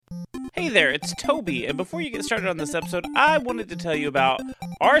there, it's Toby, and before you get started on this episode, I wanted to tell you about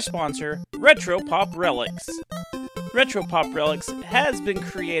our sponsor, Retro Pop Relics. Retro Pop Relics has been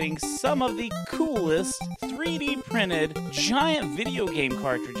creating some of the coolest 3D printed giant video game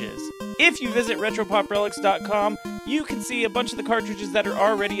cartridges. If you visit RetroPopRelics.com, you can see a bunch of the cartridges that are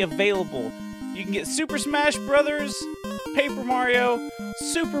already available. You can get Super Smash Bros., Paper Mario,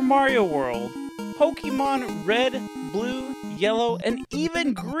 Super Mario World, Pokemon Red, Blue, Yellow, and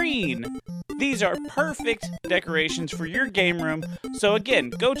even Green. These are perfect decorations for your game room, so again,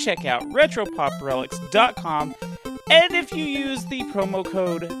 go check out RetroPopRelics.com, and if you use the promo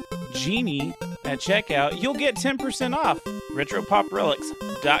code GENIE at checkout, you'll get 10% off.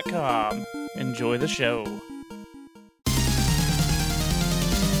 RetroPopRelics.com. Enjoy the show.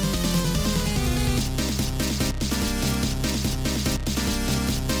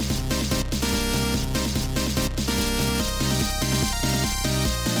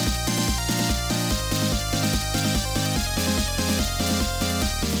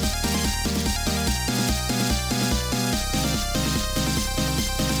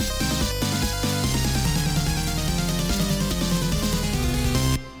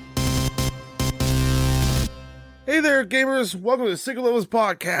 Hey there, gamers! Welcome to the Single Levels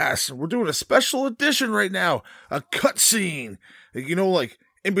Podcast. We're doing a special edition right now, a cutscene. You know, like,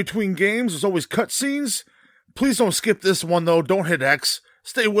 in between games, there's always cutscenes. Please don't skip this one, though. Don't hit X.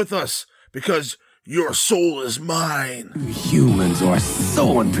 Stay with us, because your soul is mine. Humans are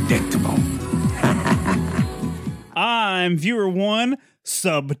so unpredictable. I'm Viewer 1,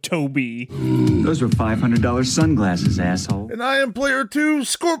 Sub Toby. Those were $500 sunglasses, asshole. And I am Player 2,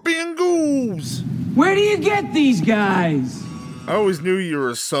 Scorpion Goobs. Where do you get these guys? I always knew you were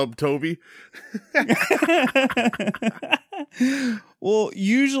a sub, Toby. Well,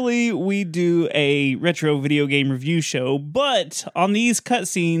 usually we do a retro video game review show, but on these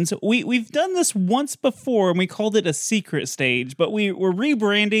cutscenes, we've done this once before, and we called it a secret stage, but we're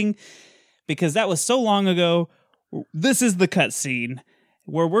rebranding because that was so long ago. This is the cutscene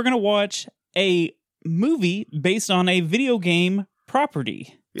where we're going to watch a movie based on a video game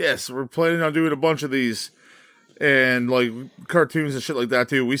property. Yes, we're planning on doing a bunch of these, and like cartoons and shit like that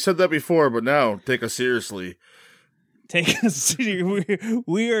too. We said that before, but now take us seriously. Take us seriously.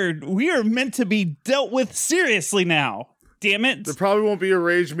 We are meant to be dealt with seriously now. Damn it! There probably won't be a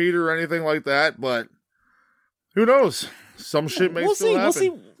rage meter or anything like that, but who knows? Some shit may still happen. We'll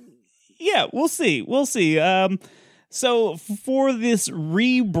see. Yeah, we'll see. We'll see. So for this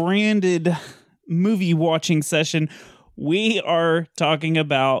rebranded movie watching session, we are talking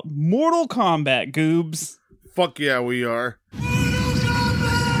about Mortal Kombat, Goobs. Fuck yeah, we are.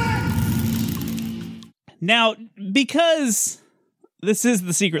 Now, because this is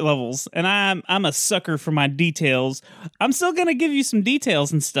the secret levels, and I'm a sucker for my details, I'm still gonna give you some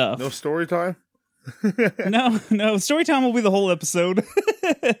details and stuff. No story time? No, story time will be the whole episode.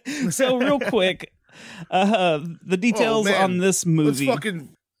 So real quick, the details on this movie.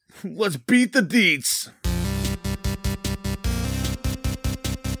 Let's beat the deets.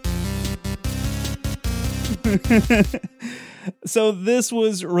 So this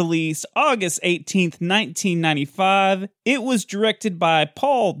was released August 18th, 1995. It was directed by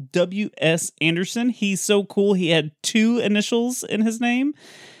Paul W.S. Anderson. He's so cool, he had 2 initials in his name.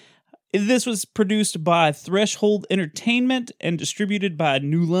 This was produced by Threshold Entertainment and distributed by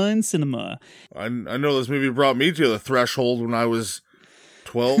New Line Cinema. I know this movie brought me to the threshold when I was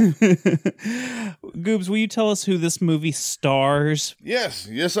 12. Goobs, will you tell us who this movie stars?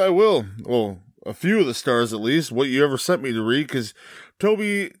 Yes, I will. Well, a few of the stars at least, what you ever sent me to read, because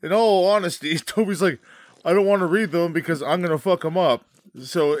Toby, in all honesty, Toby's like, I don't want to read them because I'm going to fuck them up.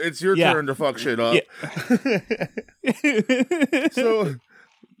 So it's your turn to fuck shit up. Yeah. So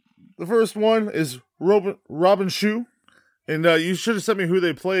the first one is Robin Shou, and you should have sent me who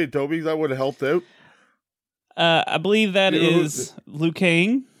they played, Toby. That would have helped out. I believe that is Liu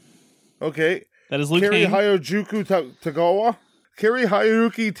Kang. Okay. That is Liu Kari Kang. Hayajuku Tagawa. Kari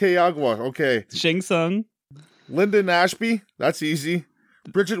Hayuki Teagwa. Okay. Shang Tsung. Lyndon Ashby. That's easy.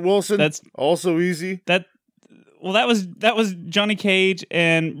 Bridget Wilson. That's also easy. That was Johnny Cage,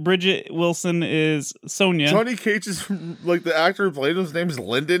 and Bridget Wilson is Sonya. Johnny Cage is like the actor who played him. His name is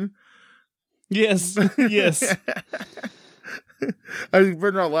Lyndon. Yes. Yes. I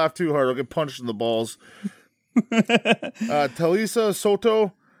better not laugh too hard. I'll get punched in the balls. Talisa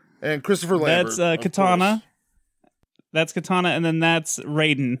Soto and Christopher Lambert. That's Katana. That's Katana, and then that's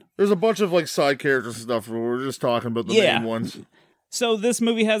Raiden. There's a bunch of like side characters and stuff. We're just talking about the main ones. So this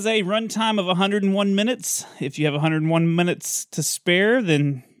movie has a runtime of 101 minutes. If you have 101 minutes to spare,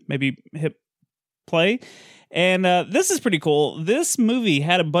 then maybe hit play. And this is pretty cool. This movie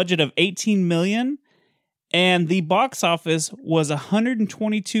had a budget of $18 million, and the box office was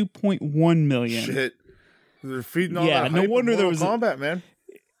 $122.1 million. Shit. They're feeding all Yeah, that no hype wonder of there Mortal was Kombat, man.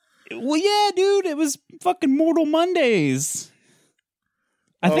 Well, yeah, dude, it was fucking Mortal Mondays.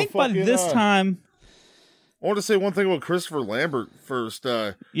 I think by fucking, this time... I want to say one thing about Christopher Lambert first.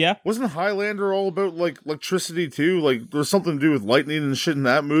 Yeah? Wasn't Highlander all about, like, electricity, too? Like, there's something to do with lightning and shit in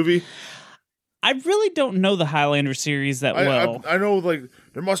that movie? I really don't know the Highlander series that well. I know, like,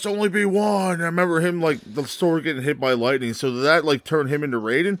 there must only be one. I remember him, like, the store getting hit by lightning, so that, like, turned him into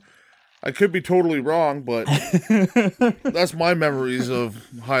Raiden. I could be totally wrong, but that's my memories of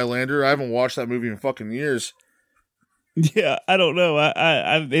Highlander. I haven't watched that movie in fucking years. Yeah, I don't know.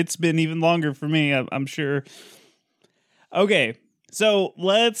 It's been even longer for me, I'm sure. Okay, so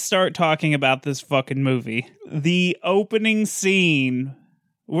let's start talking about this fucking movie. The opening scene.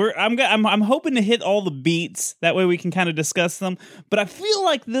 I'm hoping to hit all the beats. That way we can kind of discuss them. But I feel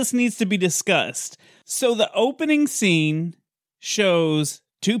like this needs to be discussed. So the opening scene shows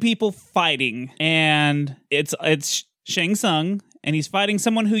two people fighting, and it's Shang Tsung, and he's fighting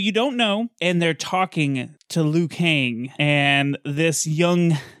someone who you don't know, and they're talking to Liu Kang, and this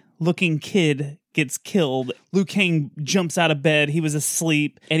young-looking kid gets killed. Liu Kang jumps out of bed. He was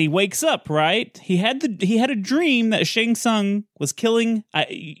asleep, and he wakes up. Right? He had a dream that Shang Tsung was killing.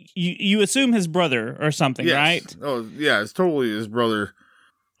 You assume his brother or something, Yes. right? Oh yeah, it's totally his brother.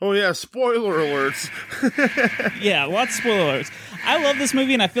 Oh yeah, spoiler alerts. Yeah, lots of spoilers. I love this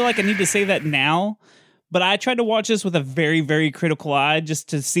movie, and I feel like I need to say that now. But I tried to watch this with a very, very critical eye just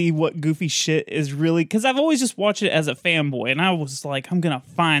to see what goofy shit is really... Because I've always just watched it as a fanboy, and I was like, I'm going to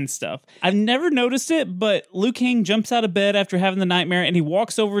find stuff. I've never noticed it, but Liu Kang jumps out of bed after having the nightmare, and he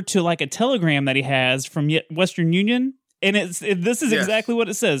walks over to like a telegram that he has from Western Union. And this is Yes. exactly what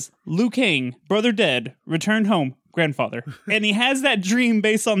it says. Liu Kang, brother dead, returned home, grandfather. And he has that dream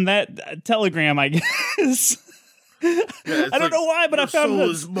based on that telegram, I guess. Yeah, I don't know why, but I found soul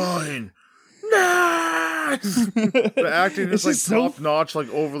this. is mine. Nice! The acting is It's like just so top notch, like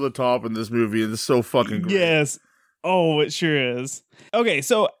over the top in this movie, and it's so fucking great. Yes. Oh, it sure is. Okay,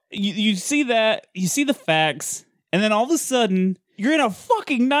 so you see that, you see the facts, and then all of a sudden, you're in a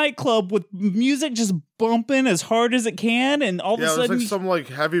fucking nightclub with music just bumping as hard as it can, and all of a Yeah, there's sudden... like some like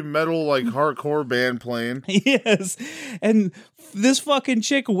heavy metal, like hardcore band playing. Yes, and this fucking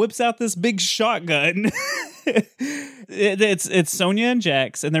chick whips out this big shotgun. It's Sonya and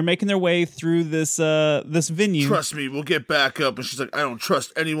Jax, and they're making their way through this venue. Trust me, we'll get back up. And she's like, I don't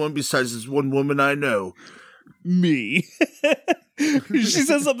trust anyone besides this one woman I know. Me. She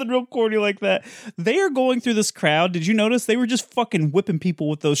says something real corny like that. They are going through this crowd. Did you notice they were just fucking whipping people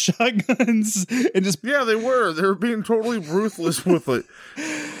with those shotguns and just... Yeah, they were being totally ruthless with it.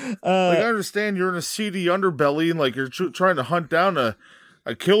 Like, I understand you're in a seedy underbelly and like you're trying to hunt down a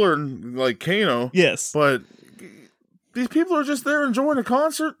killer like Kano. Yes. But these people are just there enjoying a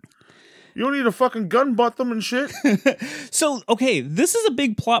concert. You don't need to fucking gun butt them and shit. So, okay, this is a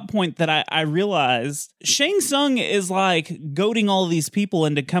big plot point that I realized. Shang Tsung is like goading all these people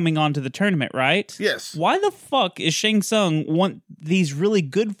into coming onto the tournament, right? Yes. Why the fuck is Shang Tsung want these really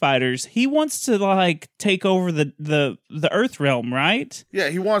good fighters? He wants to like take over the Earth realm, right? Yeah,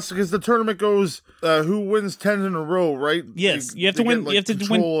 he wants to, because the tournament goes who wins 10 in a row, right? Yes, you have to They win. get, like, You have to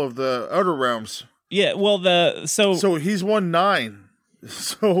control win. of the outer realms. Yeah, well, So he's won 9.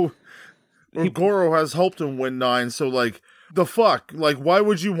 So Goro has helped him win 9. So like the fuck, like why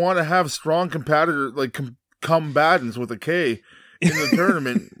would you want to have strong competitor like combatants with a K in the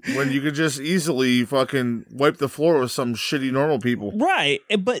tournament when you could just easily fucking wipe the floor with some shitty normal people? Right,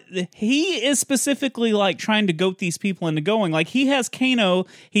 but he is specifically like trying to goat these people into going. Like he has Kano,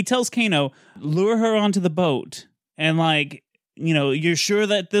 he tells Kano, lure her onto the boat, and like, you know, you're sure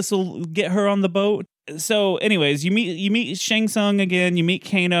that this will get her on the boat. So, anyways, you meet Shang Tsung again. You meet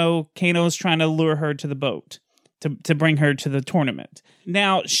Kano. Kano's trying to lure her to the boat to bring her to the tournament.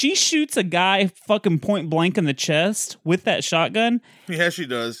 Now she shoots a guy fucking point blank in the chest with that shotgun. Yeah, she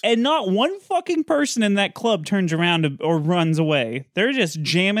does. And not one fucking person in that club turns around or runs away. They're just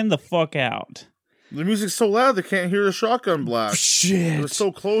jamming the fuck out. The music's so loud they can't hear the shotgun blast. Shit. It was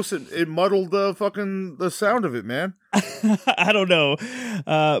so close it muddled the sound of it, man. I don't know.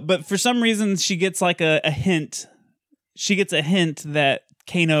 But for some reason she gets like a hint. She gets a hint that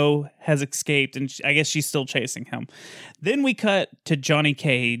Kano has escaped, and I guess she's still chasing him. Then we cut to Johnny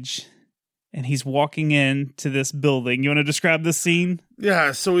Cage, and he's walking into this building. You want to describe this scene?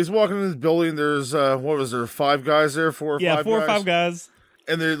 Yeah, so he's walking in this building. There's what was there, 5 guys there? 4 or 5 guys? 4 or 5 guys.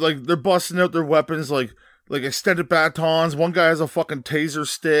 And they're busting out their weapons like extended batons. One guy has a fucking taser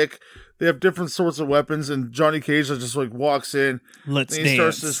stick. they have different sorts of weapons, and Johnny Cage just like walks in, Let's and he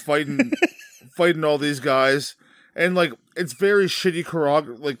dance. starts just fighting all these guys, and like it's very shitty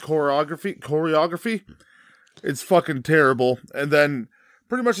choreography. It's fucking terrible, and then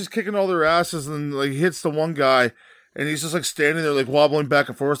pretty much he's kicking all their asses, and like he hits the one guy, and he's just like standing there like wobbling back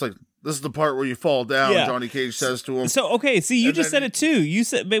and forth, like this is the part where you fall down. Yeah. Johnny Cage says to him. So okay, see, you And just then- said it too. You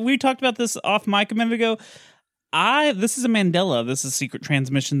said, but we talked about this off mic a minute ago. This is a Mandela. This is secret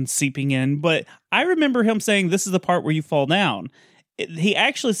transmission seeping in. But I remember him saying, "This is the part where you fall down." He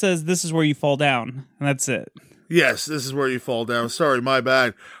actually says, "This is where you fall down," and that's it. Yes, this is where you fall down. Sorry, my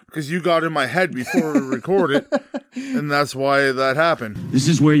bad. Because you got in my head before we recorded, and that's why that happened. This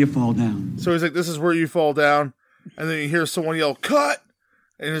is where you fall down. So he's like, this is where you fall down. And then you hear someone yell, cut!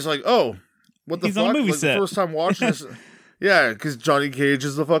 And he's like, oh, what the He's fuck? on a movie like, set. The first time watching this. Yeah, because Johnny Cage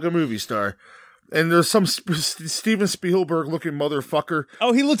is the fucking movie star. And there's some Steven Spielberg-looking motherfucker.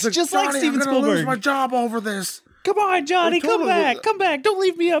 Oh, he looks He's just like Johnny, Steven I'm gonna lose Spielberg. my job over this. Come on, Johnny, I totally come back, would- come back. Don't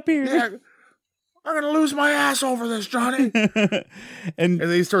leave me up here. Yeah, I'm gonna lose my ass over this, Johnny. and And then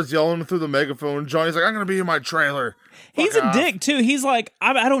he starts yelling through the megaphone. Johnny's like, I'm gonna be in my trailer. he's Fuck a off. dick too. He's like,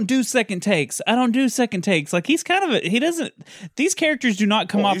 I don't do second takes. I don't do second takes. Like he's kind of he doesn't. These characters do not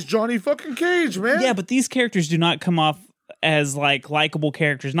come Well, off. he's Johnny fucking Cage, man. Yeah, but these characters do not come off as like likable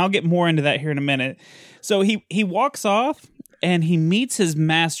characters, and I'll get more into that here in a minute. So he walks off and he meets his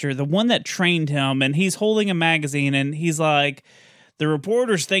master, the one that trained him, and he's holding a magazine, and he's like, the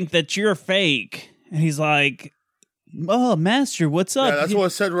reporters think that you're fake, and he's like, oh, master, what's up? Yeah, that's what it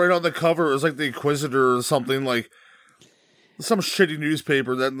said right on the cover. It was like the Inquisitor or something, like some shitty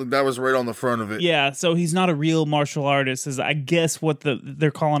newspaper that was right on the front of it. Yeah, so he's not a real martial artist, is I guess what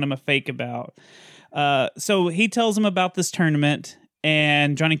they're calling him a fake about. So he tells him about this tournament,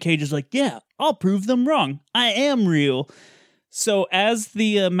 and Johnny Cage is like, yeah, I'll prove them wrong. I am real. So as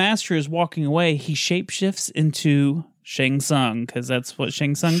the master is walking away, he shapeshifts into Shang Tsung, because that's what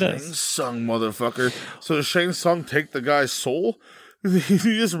Shang Tsung Shang does. Tsung, motherfucker. So does Shang Tsung take the guy's soul? He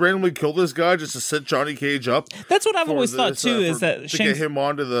just randomly kill this guy just to set Johnny Cage up? That's what I've for always thought this, too, is for- that to Shang get him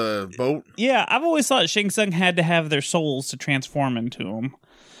onto the boat? Yeah, I've always thought Shang Tsung had to have their souls to transform into him.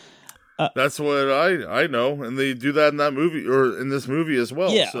 That's what I know, and they do that in that movie, or in this movie as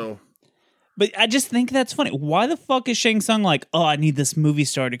well. Yeah. So But I just think that's funny. Why the fuck is Shang Tsung like, oh, I need this movie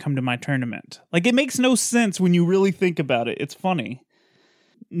star to come to my tournament? Like, it makes no sense when you really think about it. It's funny.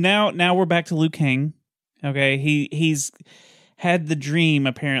 Now we're back to Liu Kang. Okay, he's had the dream,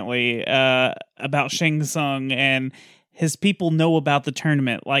 apparently, about Shang Tsung, and his people know about the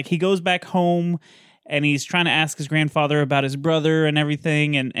tournament. Like, he goes back home, and he's trying to ask his grandfather about his brother and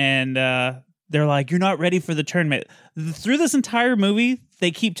everything, and they're like, you're not ready for the tournament. Through this entire movie,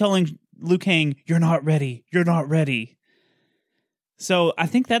 they keep telling Liu Kang, you're not ready. You're not ready. So I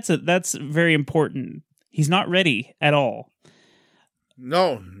think that's very important. He's not ready at all.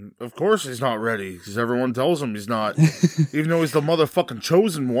 no, of course he's not ready, because everyone tells him he's not, even though he's the motherfucking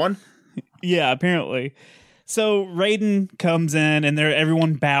chosen one. Yeah, apparently. So Raiden comes in and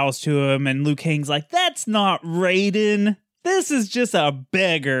everyone bows to him, and Liu Kang's like, that's not Raiden. This is just a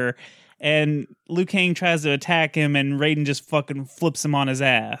beggar. And Liu Kang tries to attack him, and Raiden just fucking flips him on his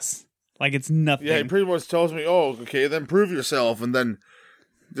ass. Like it's nothing. Yeah, he pretty much tells me, oh, okay, then prove yourself, and then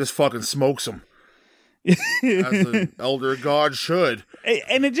just fucking smokes him. As an elder god should.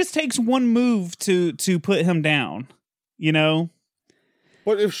 And it just takes one move to put him down, you know?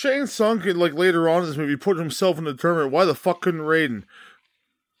 But if Shang Tsung could, like, later on in this movie, put himself in the tournament, why the fuck couldn't Raiden?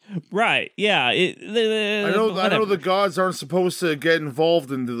 Right, yeah. I know the gods aren't supposed to get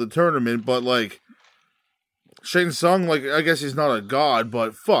involved into the tournament, but, like, Shang Tsung, like, I guess he's not a god,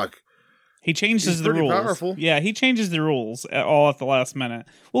 but fuck. He changes He's the pretty rules. powerful. Yeah, he changes the rules all at the last minute.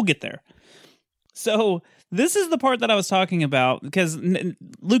 We'll get there. So this is the part that I was talking about, because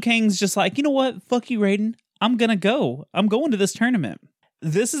Liu Kang's just like, you know what? Fuck you, Raiden. I'm gonna go. I'm going to this tournament.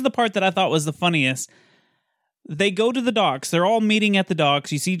 This is the part that I thought was the funniest. They go to the docks. They're all meeting at the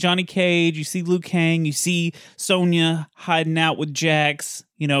docks. You see Johnny Cage. You see Liu Kang. You see Sonya hiding out with Jax,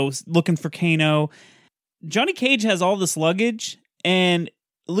 you know, looking for Kano. Johnny Cage has all this luggage, and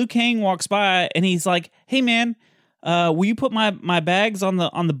Liu Kang walks by, and he's like, hey, man, will you put my bags on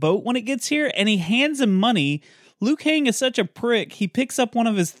the boat when it gets here? And he hands him money. Liu Kang is such a prick. He picks up one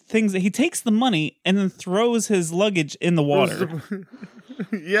of his things. He takes the money and then throws his luggage in the water.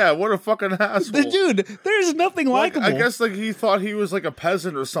 Yeah, what a fucking asshole. Dude, there's nothing Like, likable. I guess, like, he thought he was, like, a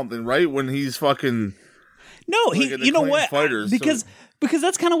peasant or something, right? When he's fucking... No, like in the you know Clean what? Fighters, because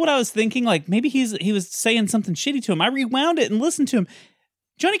that's kind of what I was thinking. Like maybe he was saying something shitty to him. I rewound it and listened to him.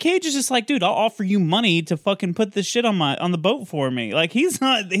 Johnny Cage is just like, dude, I'll offer you money to fucking put this shit on the boat for me. Like, he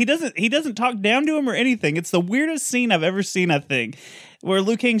doesn't talk down to him or anything. It's the weirdest scene I've ever seen, I think, where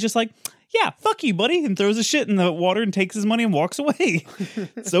Liu Kang's just like, yeah, fuck you, buddy, and throws his shit in the water and takes his money and walks away.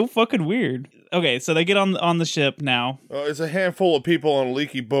 So fucking weird. Okay, so they get on the ship now. It's a handful of people on a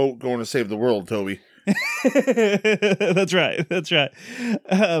leaky boat going to save the world, Toby. That's right.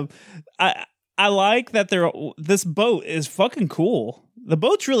 I like that this boat is fucking cool. The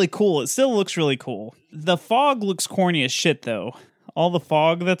boat's really cool. It still looks really cool. The fog looks corny as shit, though. All the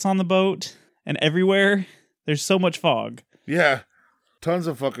fog that's on the boat and everywhere. There's so much fog. Yeah. Tons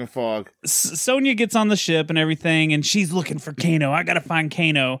of fucking fog. Sonya gets on the ship and everything, and she's looking for Kano. I gotta find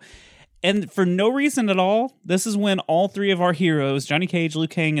Kano. And for no reason at all, this is when all three of our heroes, Johnny Cage, Liu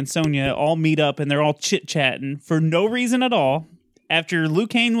Kang, and Sonya, all meet up, and they're all chit-chatting for no reason at all. After Liu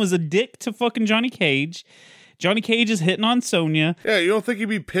Kang was a dick to fucking Johnny Cage is hitting on Sonya. Yeah, you don't think he'd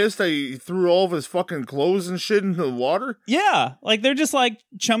be pissed that he threw all of his fucking clothes and shit into the water? Yeah, like they're just like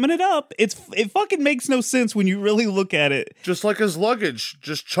chumming it up. It fucking makes no sense when you really look at it. Just like his luggage,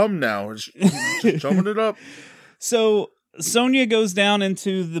 just chum now. Just chumming it up. So Sonya goes down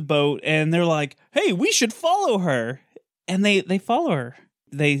into the boat and they're like, hey, we should follow her. And they follow her.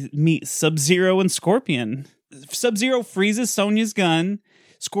 They meet Sub-Zero and Scorpion. Sub-Zero freezes Sonya's gun.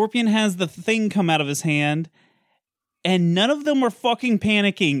 Scorpion has the thing come out of his hand. And none of them were fucking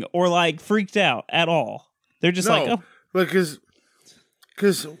panicking or like freaked out at all. They're just like, oh. Because,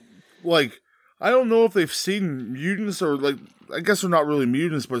 like, I don't know if they've seen mutants or, like, I guess they're not really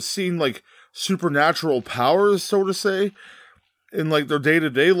mutants, but seen, like, supernatural powers, so to say, in, like, their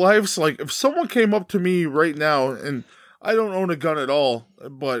day-to-day lives. Like, if someone came up to me right now, and I don't own a gun at all,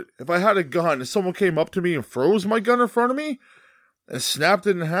 but if I had a gun and someone came up to me and froze my gun in front of me and snapped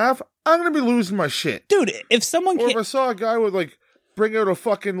it in half, I'm gonna be losing my shit. Dude, if someone Or if I saw a guy with, like, bring out a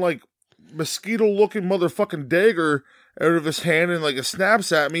fucking, like, mosquito-looking motherfucking dagger out of his hand and, like, it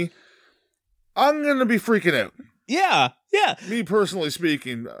snaps at me, I'm gonna be freaking out. Yeah. Me personally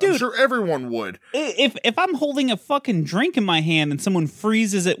speaking. Dude, I'm sure everyone would. If I'm holding a fucking drink in my hand and someone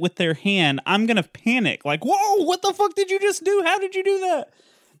freezes it with their hand, I'm gonna panic. Like, whoa, what the fuck did you just do? How did you do that?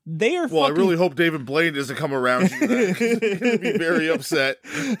 They are Well, I really hope David Blaine doesn't come around you. He's gonna be very upset.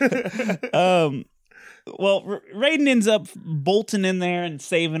 Well, Raiden ends up bolting in there and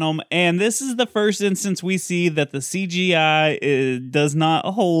saving them, and this is the first instance we see that the CGI does not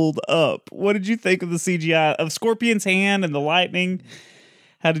hold up. What did you think of the CGI of Scorpion's hand and the lightning?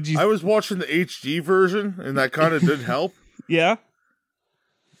 How did you? I was watching the HD version, and that kind of did help. Yeah,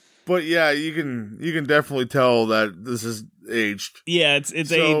 but yeah, you can definitely tell that this is aged. Yeah, it's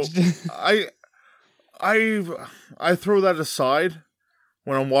so aged. I throw that aside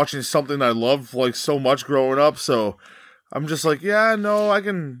when I'm watching something I love like so much growing up, so I'm just like, yeah, no,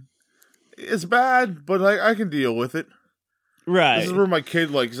 it's bad, but I can deal with it. Right. This is where my kid,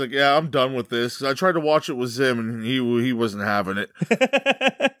 like, he's like, yeah, I'm done with this. 'Cause I tried to watch it with Zim, and he wasn't having it.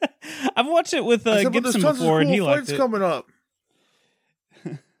 I've watched it with Gibson before, and he liked it. Coming up.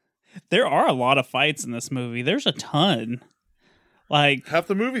 There are a lot of fights in this movie. There's a ton. Like, half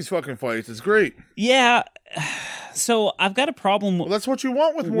the movie's fucking fights. It's great. Yeah. So I've got a problem. Well, that's what you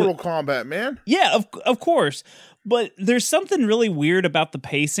want with Mortal Kombat, man. Yeah, of course. But there's something really weird about the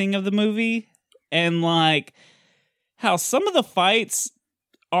pacing of the movie, and like how some of the fights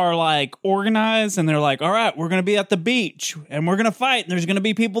are like organized, and they're like, all right, we're going to be at the beach and we're going to fight, and there's going to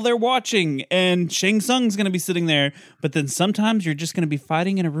be people there watching, and Shang Tsung's going to be sitting there. But then sometimes you're just going to be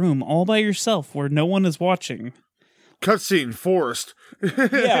fighting in a room all by yourself where no one is watching. Cutscene forced.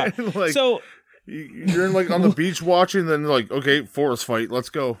 Yeah. Like, so you're like on the beach watching, then like, okay, forest fight,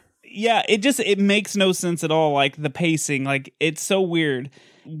 let's go. Yeah, it makes no sense at all. Like the pacing, like it's so weird.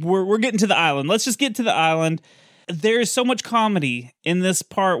 We're getting to the island. Let's just get to the island. There is so much comedy in this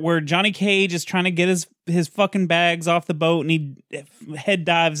part where Johnny Cage is trying to get his fucking bags off the boat, and he head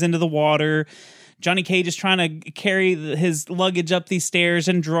dives into the water. Johnny Cage is trying to carry his luggage up these stairs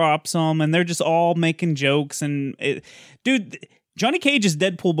and drops them, and they're just all making jokes. And dude, Johnny Cage is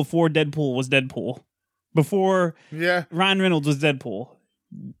Deadpool before Deadpool was Deadpool. Before Ryan Reynolds was Deadpool.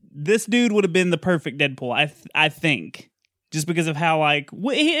 This dude would have been the perfect Deadpool, I think. Just because of how, like,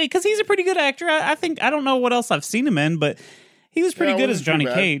 because he's a pretty good actor. I think, I don't know what else I've seen him in, but he was pretty good as Johnny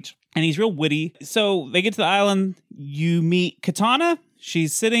Cage. And he's real witty. So they get to the island. You meet Katana.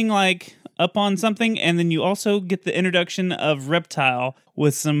 She's sitting, like, up on something, and then you also get the introduction of Reptile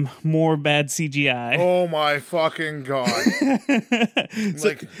with some more bad CGI. Oh my fucking god.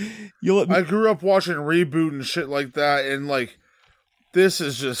 Like, I grew up watching Reboot and shit like that, and like, this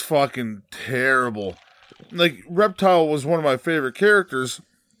is just fucking terrible. Like, Reptile was one of my favorite characters,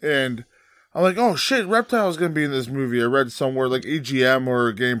 and I'm like, oh shit, Reptile's gonna be in this movie. I read somewhere like EGM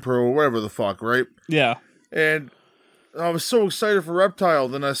or GamePro or whatever the fuck, right? Yeah. And I was so excited for Reptile.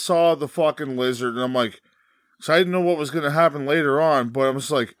 Then I saw the fucking lizard, and I'm like, so I didn't know what was gonna happen later on, but I'm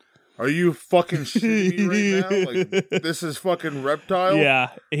just like, are you fucking shitting me right now? Like, this is fucking Reptile? Yeah.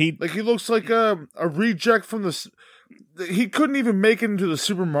 He looks like a reject from the... He couldn't even make it into the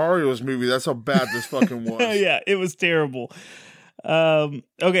Super Mario's movie. That's how bad this fucking was. Yeah, it was terrible.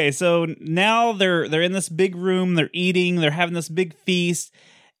 Okay, so now they're in this big room, they're eating, they're having this big feast,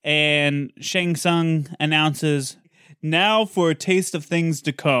 and Shang Tsung announces, "Now for a taste of things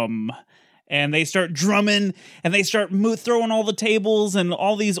to come." And they start drumming, and they start throwing all the tables, and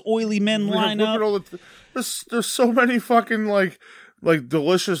all these oily men line up. There's so many fucking, like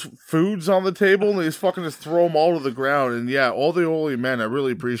delicious foods on the table, and they just fucking just throw them all to the ground. And yeah, all the oily men, I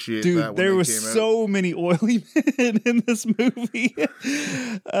really appreciate Dude, that. There was so many oily men in this movie.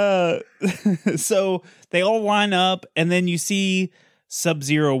 So they all line up, and then you see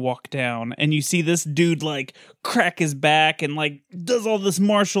Sub-Zero walk down, and you see this dude like crack his back and like does all this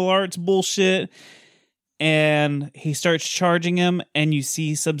martial arts bullshit, and he starts charging him, and you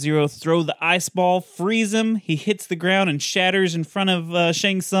see Sub-Zero throw the ice ball, freeze him, he hits the ground and shatters in front of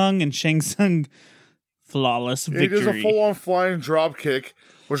Shang Tsung, and Shang Tsung flawless victory. He does a full-on flying drop kick,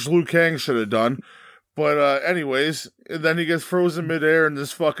 which Liu Kang should have done. But anyways, and then he gets frozen midair and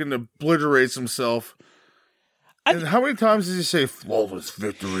just fucking obliterates himself. And how many times does he say flawless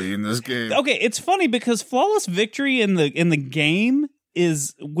victory in this game? Okay, it's funny because flawless victory in the game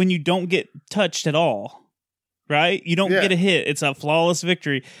is when you don't get touched at all, right? You don't get a hit. It's a flawless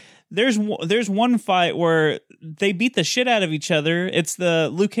victory. There's one fight where they beat the shit out of each other. It's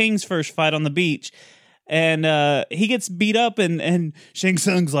the Liu Kang's first fight on the beach, and he gets beat up, and Shang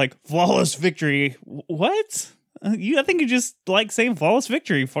Tsung's like, flawless victory. What? I think you just like saying flawless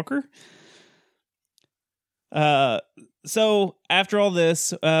victory, fucker. So after all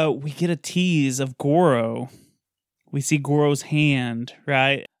this, we get a tease of Goro. We see Goro's hand,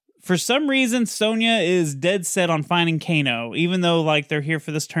 right? For some reason, Sonya is dead set on finding Kano, even though like they're here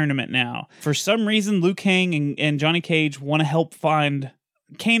for this tournament now. For some reason, Liu Kang and Johnny Cage want to help find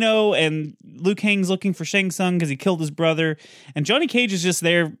Kano, and Liu Kang's looking for Shang Tsung because he killed his brother, and Johnny Cage is just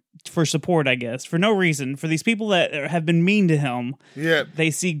there for support, I guess, for no reason. For these people that have been mean to him, they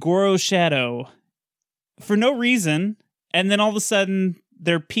see Goro's shadow for no reason, and then all of a sudden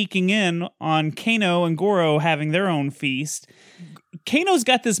they're peeking in on Kano and Goro having their own feast. Kano's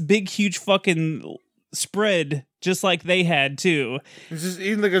got this big, huge fucking spread just like they had too. He's just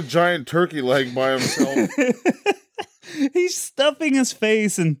eating like a giant turkey leg by himself. He's stuffing his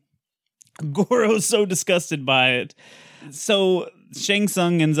face, and Goro's so disgusted by it. So Shang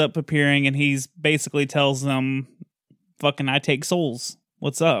Tsung ends up appearing, and he's basically tells them, fucking, I take souls.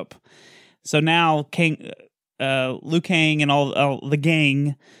 What's up? So now Liu Kang and all the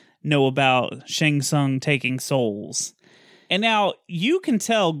gang know about Shang Tsung taking souls. And now you can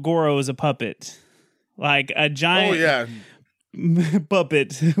tell Goro is a puppet. Like a giant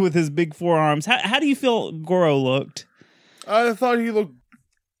puppet with his big forearms. How do you feel Goro looked? I thought he looked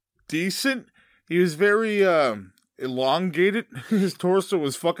decent. He was very elongated. His torso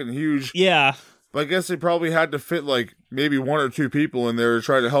was fucking huge. Yeah. But I guess they probably had to fit like maybe one or two people in there to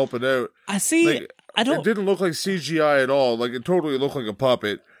try to help it out. I see. Like, it didn't look like CGI at all. Like it totally looked like a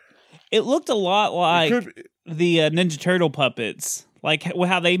puppet. It looked a lot like the Ninja Turtle puppets, like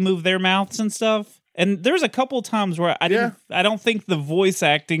how they move their mouths and stuff. And there's a couple times where I don't think the voice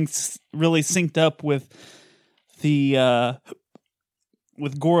acting really synced up with the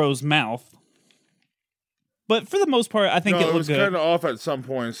with Goro's mouth. But for the most part, I think it looked good. It was kind of off at some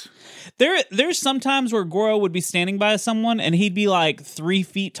points. There's some times where Goro would be standing by someone and he'd be like 3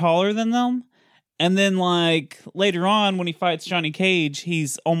 feet taller than them. And then like later on when he fights Johnny Cage,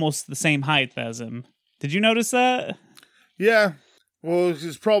 he's almost the same height as him. Did you notice that? Yeah. Well,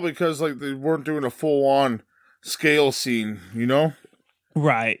 it's probably because like they weren't doing a full-on scale scene, you know?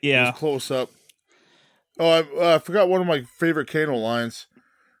 Right, yeah. It was close up. Oh, I forgot one of my favorite Kano lines.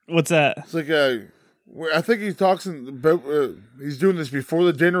 What's that? It's like I think he talks about he's doing this before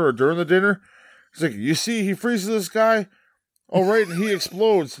the dinner or during the dinner. He's like, you see, he freezes this guy. Oh, right, and he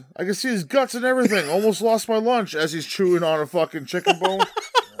explodes. I can see his guts and everything. Almost lost my lunch as he's chewing on a fucking chicken bone.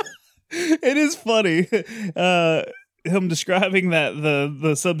 It is funny. Him describing that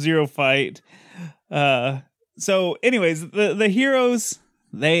the Sub-Zero fight. So, anyways, the heroes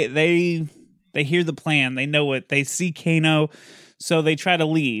they hear the plan. They know it. They see Kano, so they try to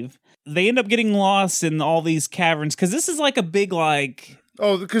leave. They end up getting lost in all these caverns because this is like a big like.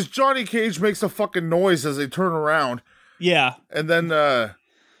 Oh, because Johnny Cage makes a fucking noise as they turn around. Yeah, and then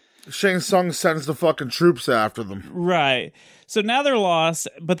Shang Tsung sends the fucking troops after them. Right. So now they're lost,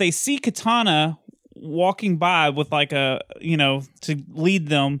 but they see Katana walking by with like a, to lead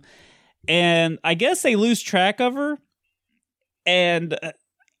them. And I guess they lose track of her. And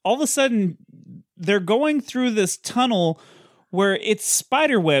all of a sudden, they're going through this tunnel where it's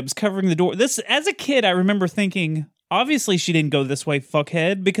spider webs covering the door. This, as a kid, I remember thinking, obviously she didn't go this way,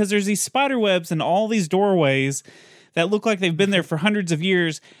 fuckhead, because there's these spider webs in all these doorways that look like they've been there for hundreds of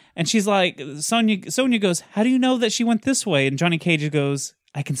years. And she's like, Sonya goes, how do you know that she went this way? And Johnny Cage goes,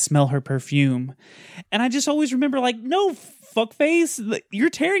 I can smell her perfume. And I just always remember like, no, fuckface, you're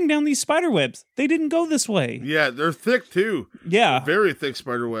tearing down these spider webs. They didn't go this way. Yeah, they're thick too. Yeah. They're very thick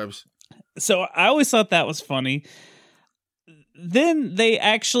spider webs. So I always thought that was funny. Then they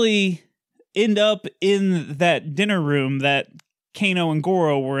actually end up in that dinner room that Kano and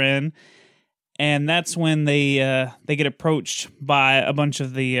Goro were in. And that's when they get approached by a bunch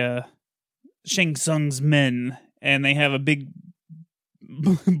of the Shang Tsung's men. And they have a big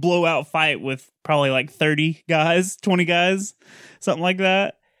blowout fight with probably like 30 guys, 20 guys, something like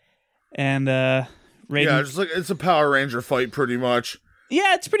that. And Raiden... Yeah, it's a Power Ranger fight pretty much.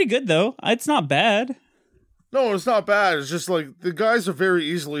 Yeah, it's pretty good though. It's not bad. No, it's not bad. It's just like the guys are very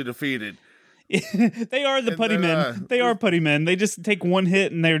easily defeated. They are the putty men. They are putty men. They just take one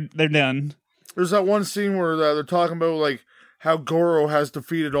hit and they're done. There's that one scene where they're talking about like how Goro has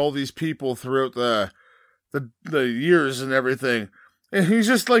defeated all these people throughout the years and everything, and he's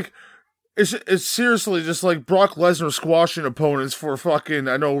just like, it's seriously just like Brock Lesnar squashing opponents for fucking,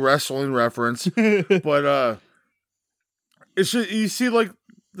 I know, wrestling reference, but it's just, you see like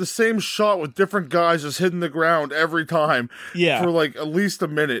the same shot with different guys just hitting the ground every time, Yeah, for like at least a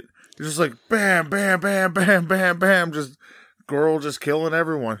minute. It's just like bam, bam, bam, bam, bam, bam, just Goro just killing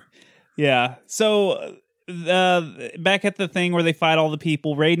everyone. Yeah. So back at the thing where they fight all the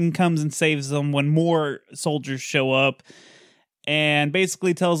people, Raiden comes and saves them when more soldiers show up and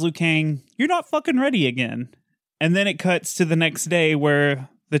basically tells Liu Kang, you're not fucking ready again. And then it cuts to the next day where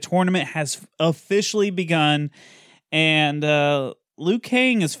the tournament has officially begun and Liu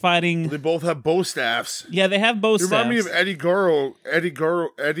Kang is fighting. They both have bow staffs. Yeah, they have bow staffs. Remind me of Eddie Gordo,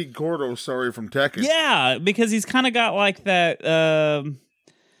 from Tekken. Yeah, because he's kind of got like that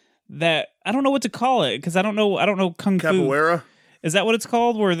that I don't know what to call it because I don't know kung fu. Capoeira. Is that what it's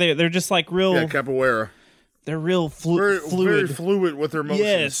called? Where they're just like real. Yeah, capoeira. They're real fluid. Very fluid with their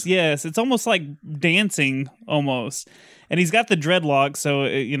motions. Yes. It's almost like dancing almost. And he's got the dreadlocks, so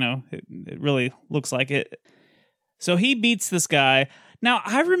it really looks like it. So he beats this guy. Now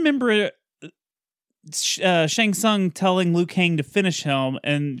I remember Shang Tsung telling Liu Kang to finish him,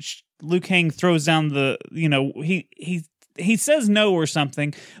 and Liu Kang throws down the he says no or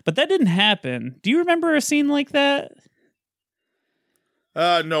something, but that didn't happen. Do you remember a scene like that?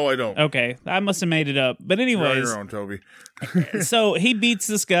 No, I don't. Okay, I must have made it up. But anyways, you're on, Toby. So he beats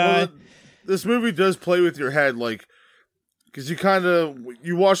this guy. Well, this movie does play with your head, like, because you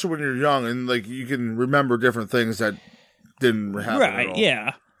watch it when you're young, and like you can remember different things that didn't happen. Right? at all.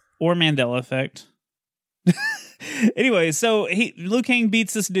 Yeah, or Mandela effect. Anyway, so Liu Kang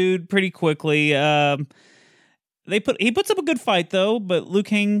beats this dude pretty quickly. He puts up a good fight though, but Liu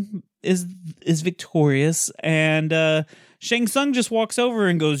Kang is victorious, and Shang Tsung just walks over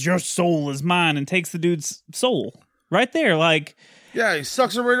and goes, "Your soul is mine," and takes the dude's soul right there. Like, yeah, he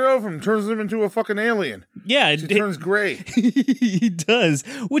sucks it right out of him, turns him into a fucking alien. Yeah, he turns gray. He does,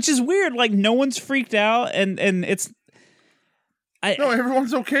 which is weird. Like, no one's freaked out, and it's. No,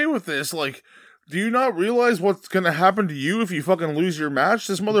 everyone's okay with this. Like, do you not realize what's going to happen to you if you fucking lose your match?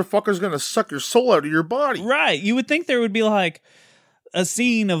 This motherfucker's going to suck your soul out of your body. Right. You would think there would be like a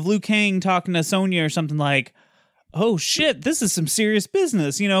scene of Liu Kang talking to Sonya or something like, oh shit, this is some serious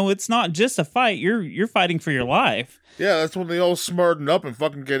business. It's not just a fight. You're fighting for your life. Yeah, that's when they all smarten up and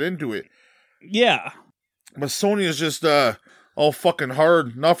fucking get into it. Yeah. But Sonya's just all fucking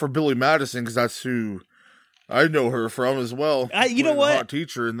hard. Not for Billy Madison, because that's who I know her from as well. You know what? Hot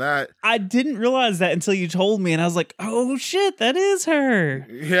teacher in that. I didn't realize that until you told me, and I was like, oh shit, that is her.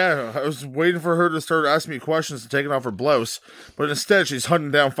 Yeah, I was waiting for her to start asking me questions and taking off her blouse, but instead she's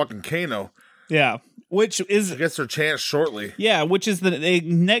hunting down fucking Kano. Yeah, which is... She gets her chance shortly. Yeah, which is the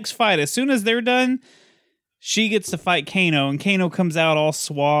next fight. As soon as they're done, she gets to fight Kano, and Kano comes out all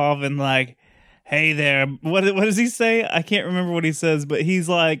suave and like, hey there, what does he say? I can't remember what he says, but he's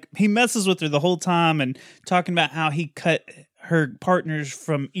like, he messes with her the whole time and talking about how he cut her partners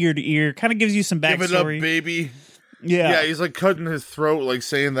from ear to ear. Kind of gives you some backstory. Give it up, baby. Yeah. Yeah, he's like cutting his throat, like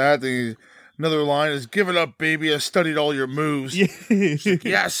saying that. Then another line is, give it up, baby. I studied all your moves. Yeah, like,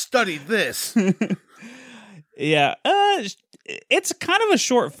 yeah, I studied this. Yeah. it's kind of a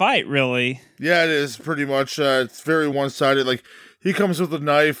short fight, really. Yeah, it is pretty much. It's very one-sided. Like, he comes with a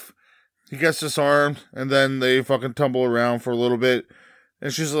knife, he gets disarmed, and then they fucking tumble around for a little bit.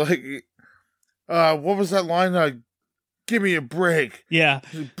 And she's like, what was that line? Give me a break. Yeah.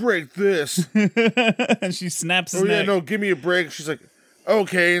 Break this. And she snaps his neck. No, give me a break. She's like,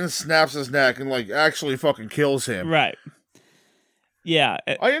 okay, and snaps his neck and, like, actually fucking kills him. Right. Yeah.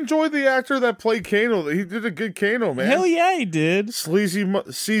 I enjoyed the actor that played Kano. He did a good Kano, man. Hell yeah, he did. Sleazy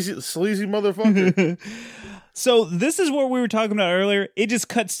motherfucker. So this is what we were talking about earlier. It just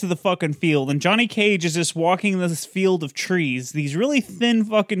cuts to the fucking field, and Johnny Cage is just walking this field of trees, these really thin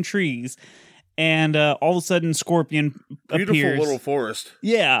fucking trees, and all of a sudden Scorpion appears. Beautiful little forest.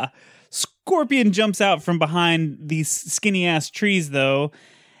 Yeah. Scorpion jumps out from behind these skinny-ass trees, though,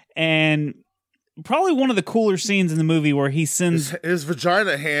 and probably one of the cooler scenes in the movie where he sends... His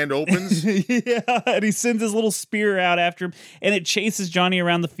vagina hand opens. Yeah, and he sends his little spear out after him, and it chases Johnny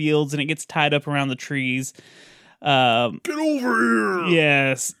around the fields, and it gets tied up around the trees. Get over here!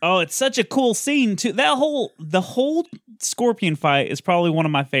 Yes. Oh, it's such a cool scene, too. The whole Scorpion fight is probably one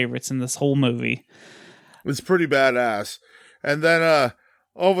of my favorites in this whole movie. It's pretty badass. And then,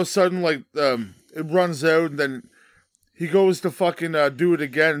 all of a sudden, like, it runs out, and then he goes to fucking do it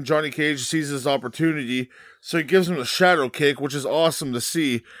again, and Johnny Cage sees his opportunity, so he gives him a shadow kick, which is awesome to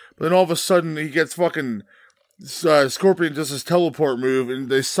see. But then all of a sudden, he gets fucking... Scorpion does his teleport move, and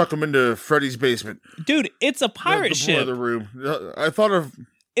they suck him into Freddy's basement. Dude, it's a pirate ship. The room. I thought of...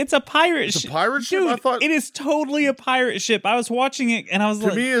 It's a pirate ship. It's a pirate ship? Dude, I thought... it is totally a pirate ship. I was watching it, and I was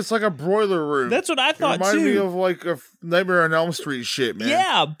like... To me, it's like a broiler room. That's what I thought, it reminded too. me of, like, a Nightmare on Elm Street shit, man.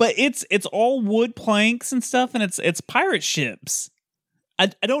 Yeah, but it's all wood planks and stuff, and it's pirate ships.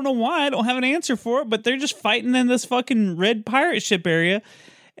 I don't know why. I don't have an answer for it, but they're just fighting in this fucking red pirate ship area,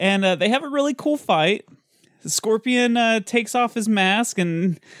 and they have a really cool fight. The Scorpion takes off his mask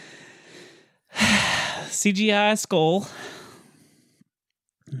and CGI skull.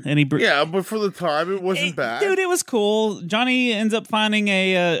 And yeah, but for the time, it wasn't bad. Dude, it was cool. Johnny ends up finding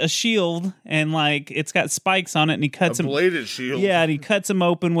a shield, and like it's got spikes on it, and he cuts a bladed shield. Yeah, and he cuts him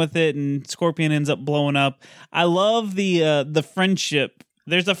open with it, and Scorpion ends up blowing up. I love the friendship.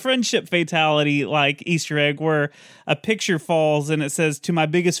 There's a friendship fatality, like Easter egg, where a picture falls and it says, "To my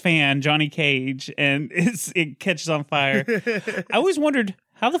biggest fan, Johnny Cage," and it catches on fire. I always wondered,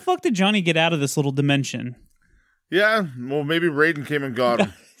 how the fuck did Johnny get out of this little dimension? Yeah, well, maybe Raiden came and got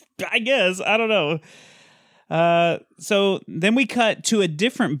him. I guess. I don't know. So then we cut to a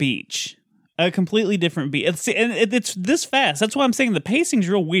different beach. A completely different beach. It's this fast. That's why I'm saying the pacing's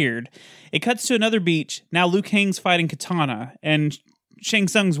real weird. It cuts to another beach. Now Liu Kang's fighting Katana, and Shang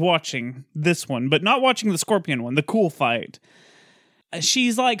Tsung's watching this one, but not watching the Scorpion one, the cool fight.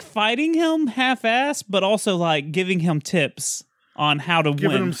 She's like fighting him half-assed, but also like giving him tips on how to win.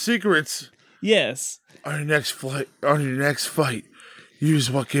 Giving him secrets. Yes. On your next fight, use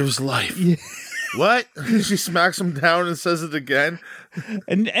what gives life. Yeah. What? She smacks him down and says it again.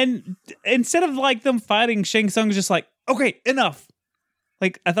 And instead of like them fighting, Shang Tsung's just like, okay, enough.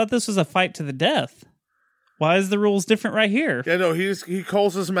 Like, I thought this was a fight to the death. Why is the rules different right here? Yeah, no, he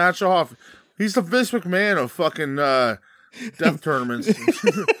calls this match off. He's the Vince McMahon of fucking death tournaments.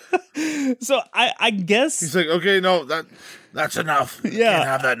 So I guess he's like, okay, no, that's enough. Yeah, can't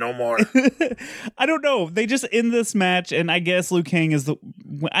have that no more. I don't know. They just end this match, and I guess Liu Kang is the.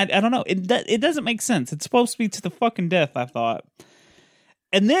 I don't know. It doesn't make sense. It's supposed to be to the fucking death, I thought.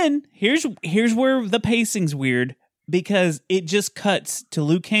 And then here's where the pacing's weird, because it just cuts to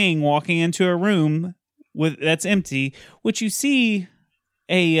Liu Kang walking into a room that's empty, which you see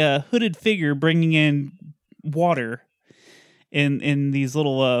a hooded figure bringing in water in these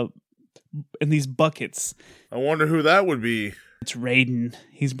little in these buckets. I wonder who that would be. It's Raiden.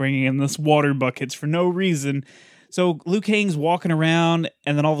 He's bringing in this water buckets for no reason. So Liu Kang's walking around,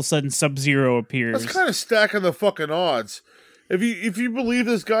 and then all of a sudden Sub-Zero appears. That's kind of stacking the fucking odds. If you believe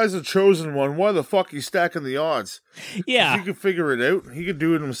this guy's a chosen one, why the fuck he's stacking the odds? Yeah, he could figure it out. He could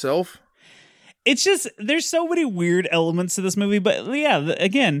do it himself. It's just, there's so many weird elements to this movie, but yeah,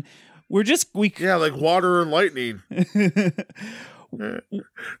 again, yeah, like water and lightning.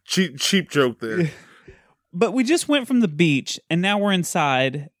 cheap joke there. But we just went from the beach, and now we're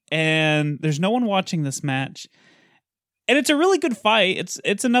inside, and there's no one watching this match, and it's a really good fight.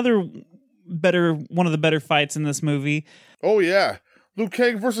 It's another one of the better fights in this movie. Oh yeah, Liu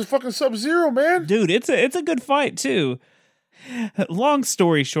Kang versus fucking Sub-Zero, man. Dude, it's a good fight too. Long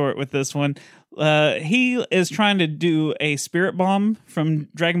story short with this one, he is trying to do a spirit bomb from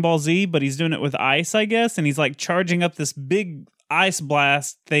Dragon Ball Z, but he's doing it with ice, I guess, and he's like charging up this big ice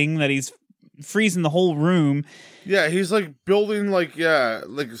blast thing that he's freezing the whole room. Yeah, he's like building like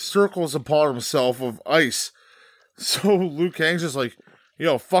circles upon himself of ice. So Liu Kang's just like,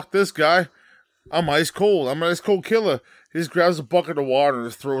 yo, fuck this guy. I'm ice cold. I'm an ice cold killer. He just grabs a bucket of water and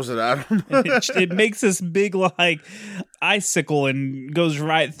just throws it at him. It makes this big like icicle and goes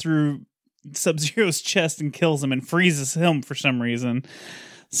right through Sub-Zero's chest and kills him and freezes him for some reason.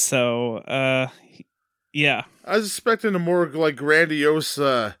 So, yeah. I was expecting a more like grandiose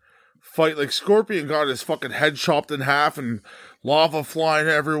fight. Like Scorpion got his fucking head chopped in half and lava flying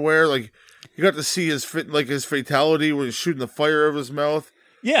everywhere. Like you got to see his fatality when he's shooting the fire out of his mouth.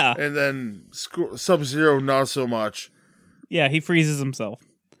 Yeah. And then Sub-Zero not so much. Yeah, he freezes himself.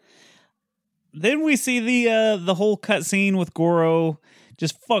 Then we see the whole cutscene with Goro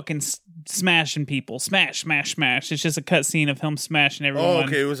just fucking smashing people. Smash, smash, smash. It's just a cutscene of him smashing everyone. Oh,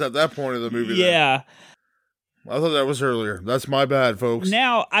 okay. It was at that point of the movie. Yeah. Then. I thought that was earlier. That's my bad, folks.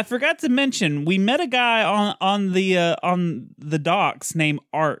 Now, I forgot to mention, we met a guy on the docks named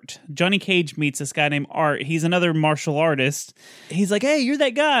Art. Johnny Cage meets this guy named Art. He's another martial artist. He's like, hey, you're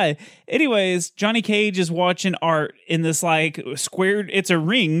that guy. Anyways, Johnny Cage is watching Art in this like squared, it's a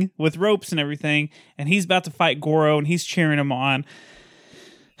ring with ropes and everything, and he's about to fight Goro, and he's cheering him on.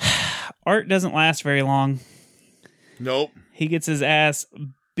 Art doesn't last very long. Nope. He gets his ass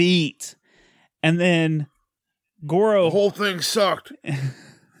beat. And then Goro... The whole thing sucked.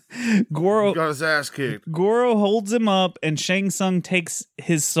 Goro... He got his ass kicked. Goro holds him up and Shang Tsung takes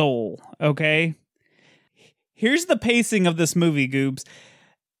his soul, okay? Here's the pacing of this movie, Goobs.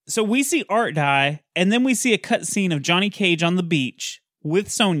 So we see Art die, and then we see a cutscene of Johnny Cage on the beach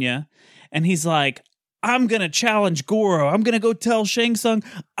with Sonya, and he's like, I'm gonna challenge Goro. I'm gonna go tell Shang Tsung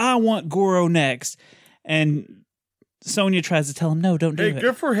I want Goro next. And Sonya tries to tell him, no, don't do it. Hey,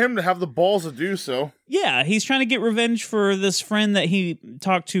 good for him to have the balls to do so. Yeah, he's trying to get revenge for this friend that he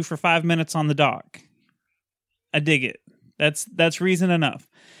talked to for 5 minutes on the dock. I dig it. That's reason enough.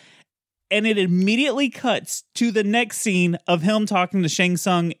 And it immediately cuts to the next scene of him talking to Shang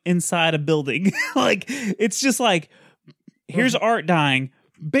Tsung inside a building. Like, it's just like, here's Art dying.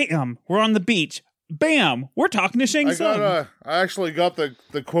 Bam, we're on the beach. Bam, we're talking to Shang Tsung. I actually got the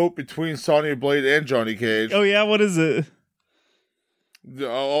quote between Sonya Blade and Johnny Cage. Oh yeah, what is it?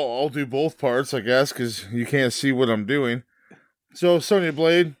 I'll do both parts, I guess, because you can't see what I'm doing. So Sonya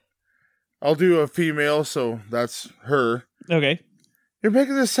Blade, I'll do a female, so that's her. Okay. You're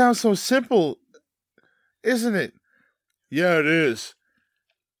making this sound so simple, isn't it? Yeah, it is.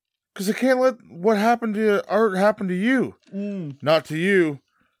 Because I can't let what happened to Art happen to you. Not to you.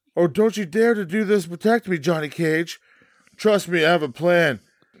 Or don't you dare to do this to protect me, Johnny Cage. Trust me, I have a plan.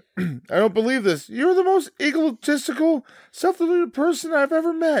 I don't believe this. You're the most egotistical, self-deluded person I've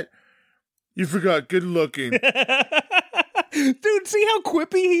ever met. You forgot good looking. Dude, see how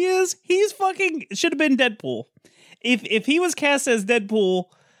quippy he is? He's fucking should have been Deadpool. If he was cast as Deadpool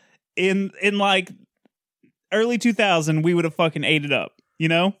in like early 2000, we would have fucking ate it up, you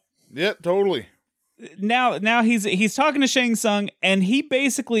know? Yep, totally. Now he's talking to Shang Tsung, and he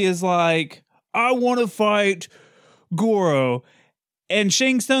basically is like, I want to fight Goro. And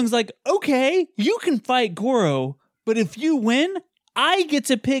Shang Tsung's like, okay, you can fight Goro, but if you win, I get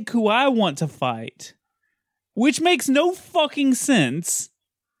to pick who I want to fight. Which makes no fucking sense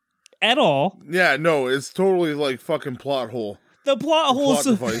at all. Yeah, no, it's totally like fucking plot hole. The plot hole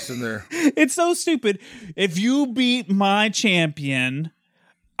device in there. It's so stupid. If you beat my champion,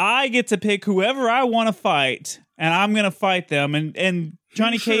 I get to pick whoever I want to fight, and I'm going to fight them. And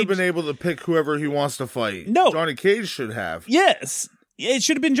Johnny Cage should have Cage been able to pick whoever he wants to fight. No. Johnny Cage should have. Yes. It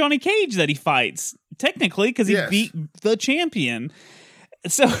should have been Johnny Cage that he fights, technically, because he beat the champion.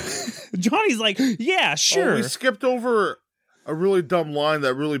 So Johnny's like, yeah, sure. Oh, we skipped over a really dumb line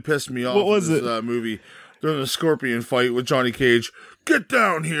that really pissed me off. What was in this movie during the Scorpion fight with Johnny Cage? Get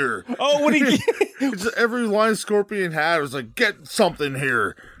down here. Oh, what he every line Scorpion had was like, get something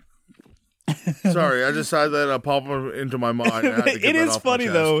here. Sorry, I just had that pop into my mind. I had to get it that is off my funny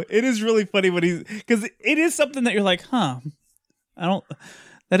chest. though. It is really funny when because it is something that you're like, huh?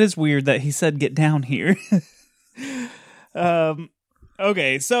 That is weird that he said get down here.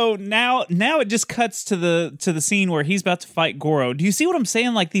 Okay, so now it just cuts to the scene where he's about to fight Goro. Do you see what I'm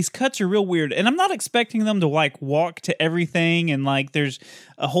saying? Like, these cuts are real weird, and I'm not expecting them to like walk to everything and like there's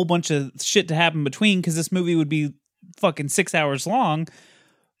a whole bunch of shit to happen between, because this movie would be fucking 6 hours long.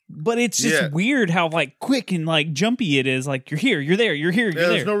 But it's just weird how like quick and like jumpy it is. Like, you're here, you're there, you're here, you're there.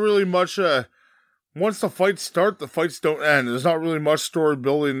 There's no really much. Once the fights start, the fights don't end. There's not really much story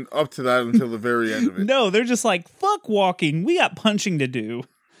building up to that until the very end of it. No, they're just like, fuck walking. We got punching to do.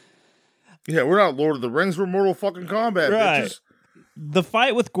 Yeah, we're not Lord of the Rings. We're Mortal fucking Kombat, right. bitches. the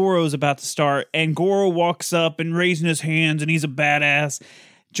fight with Goro is about to start, and Goro walks up and raising his hands, and he's a badass.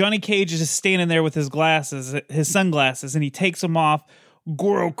 Johnny Cage is just standing there with his sunglasses, and he takes them off.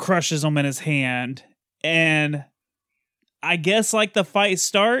 Goro crushes them in his hand, and I guess like the fight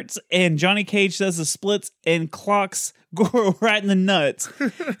starts, and Johnny Cage does the splits and clocks Goro right in the nuts.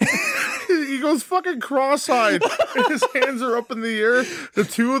 He goes fucking cross-eyed, and his hands are up in the air. The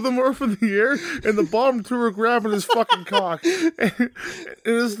two of them are up in the air, and the bottom two are grabbing his fucking cock. And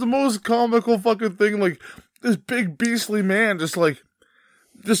it's the most comical fucking thing. Like, this big beastly man just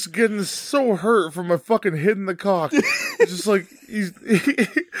getting so hurt from a fucking hitting the cock. It's just like he's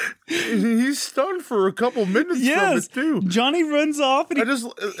stunned for a couple minutes from it too. Johnny runs off and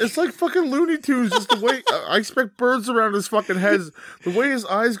it's like fucking Looney Tunes. Just the way I expect birds around his fucking head. The way his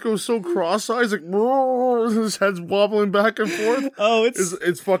eyes go so cross-eyed, like his head's wobbling back and forth. Oh,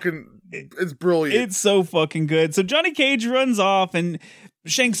 it's brilliant. It's so fucking good. So Johnny Cage runs off, and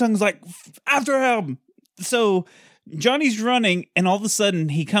Shang Tsung's like, after him. So Johnny's running, and all of a sudden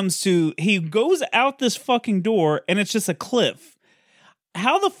he goes out this fucking door, and it's just a cliff.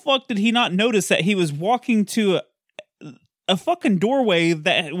 How the fuck did he not notice that he was walking to a fucking doorway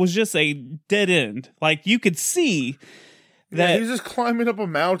that was just a dead end? Like, you could see that he's just climbing up a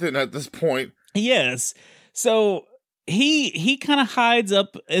mountain at this point. Yes. So he kind of hides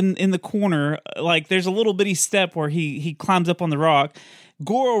up in the corner. Like, there's a little bitty step where he climbs up on the rock.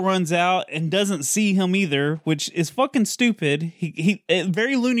 Goro runs out and doesn't see him either, which is fucking stupid. He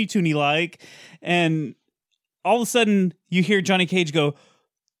very Looney Tunes like, and all of a sudden you hear Johnny Cage go,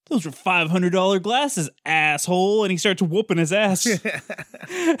 "Those were $500 glasses, asshole!" And he starts whooping his ass.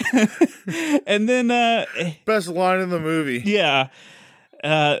 And then best line in the movie. Yeah.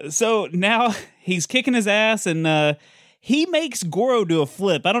 So now he's kicking his ass, and he makes Goro do a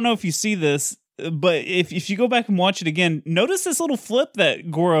flip. I don't know if you see this, but if you go back and watch it again, notice this little flip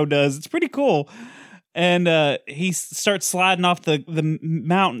that Goro does. It's pretty cool. And he starts sliding off the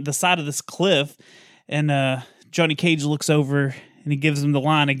mountain, the side of this cliff. And Johnny Cage looks over and he gives him the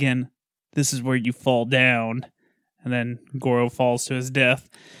line again. "This is where you fall down." And then Goro falls to his death.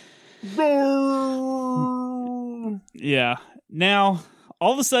 Yeah. Now,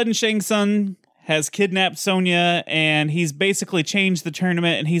 all of a sudden, Shang Tsung has kidnapped Sonya, and he's basically changed the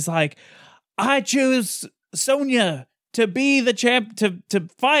tournament. And he's like, "I choose Sonya to be the champ, to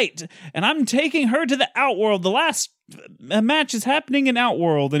fight, and I'm taking her to the Outworld. The last match is happening in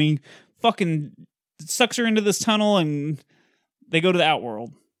Outworld." And he fucking sucks her into this tunnel, and they go to the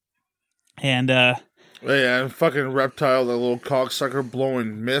Outworld. And yeah, fucking Reptile, that little cocksucker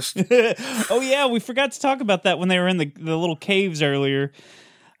blowing mist. Oh yeah, we forgot to talk about that when they were in the little caves earlier.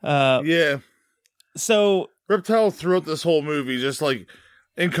 Yeah. So Reptile throughout this whole movie just like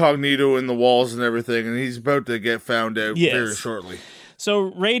incognito in the walls and everything, and he's about to get found out very shortly.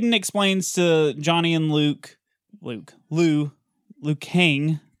 So Raiden explains to Johnny and Liu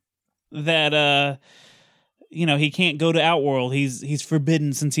Kang that he can't go to Outworld. He's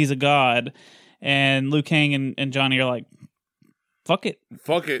forbidden since he's a god. And Liu Kang and Johnny are like, fuck it.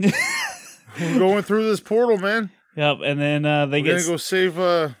 We're going through this portal, man. Yep. And then we're gonna go save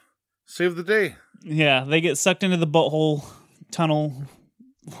the day. Yeah, they get sucked into the butthole tunnel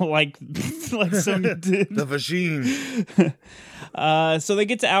like Sonya did. The vagine. So they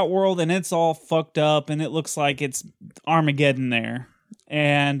get to Outworld, and it's all fucked up, and it looks like it's Armageddon there.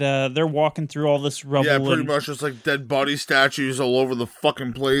 And they're walking through all this rubble. Yeah, pretty much just like dead body statues all over the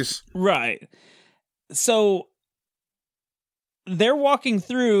fucking place. Right. So they're walking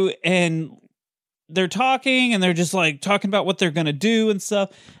through, and they're talking, and they're just like talking about what they're gonna do and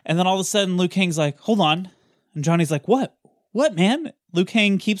stuff. And then all of a sudden, Liu Kang's like, "Hold on," and Johnny's like, "What? What, man?" Liu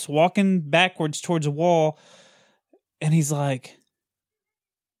Kang keeps walking backwards towards a wall, and he's like,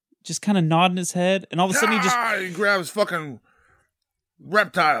 just kind of nodding his head, and all of a sudden he grabs fucking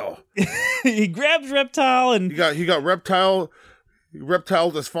Reptile. He grabs Reptile, and he got reptile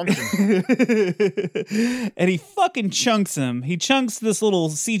dysfunction. And he fucking chunks him. He chunks this little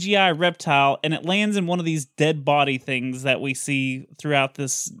CGI reptile, and it lands in one of these dead body things that we see throughout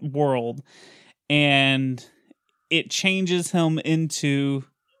this world. And it changes him into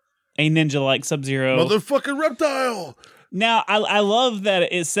a ninja like Sub-Zero. Motherfucking Reptile! Now, I love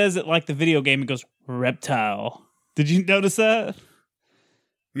that it says it like the video game. It goes, Reptile. Did you notice that?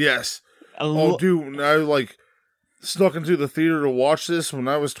 Yes. Dude, I snuck into the theater to watch this when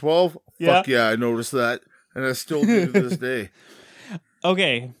I was 12. Yeah. Fuck yeah, I noticed that. And I still do to this day.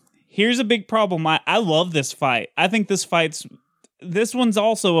 Okay, here's a big problem. I love this fight. I think this one's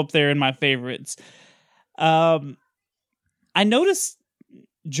also up there in my favorites. I noticed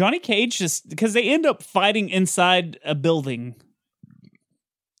Johnny Cage just, because they end up fighting inside a building.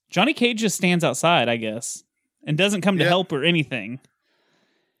 Johnny Cage just stands outside, I guess, and doesn't come to help or anything.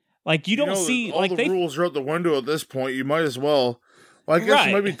 Like, you don't see... all like the rules are out the window at this point. You might as well... Well, I guess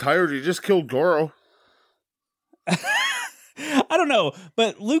you might be tired. You just killed Goro. I don't know,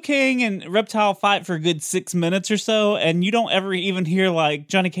 but Liu Kang and Reptile fight for a good 6 minutes or so, and you don't ever even hear, like,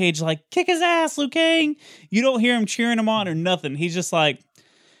 Johnny Cage, like, kick his ass, Liu Kang! You don't hear him cheering him on or nothing. He's just, like,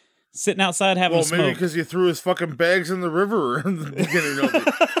 sitting outside having a smoke. Well, maybe because he threw his fucking bags in the river in the beginning of it.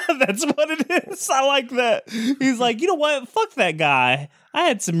 That's what it is. I like that. He's like, you know what? Fuck that guy. I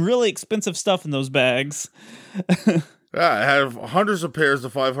had some really expensive stuff in those bags. Yeah, I had hundreds of pairs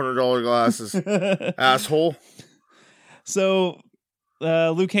of $500 glasses. Asshole. So,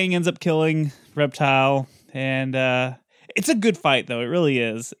 Liu Kang ends up killing Reptile, and it's a good fight, though. It really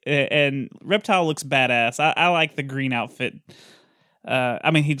is. And Reptile looks badass. I like the green outfit.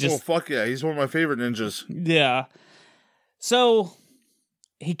 I mean, he just... Oh, fuck yeah. He's one of my favorite ninjas. Yeah. So,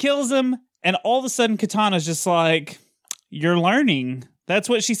 he kills him, and all of a sudden, Katana's just like, you're learning. That's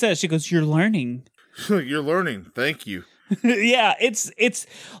what she says. She goes, you're learning. You're learning. Thank you. Yeah, it's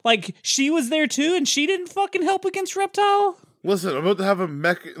like she was there too, and she didn't fucking help against Reptile. Listen, I'm about to have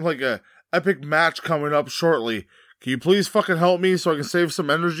a epic match coming up shortly. Can you please fucking help me so I can save some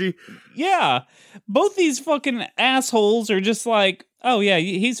energy? Yeah, both these fucking assholes are just like, oh yeah,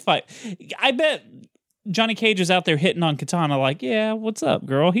 he's fight. I bet Johnny Cage is out there hitting on Katana like, yeah, what's up,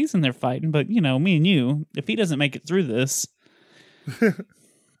 girl? He's in there fighting, but you know, me and you, if he doesn't make it through this.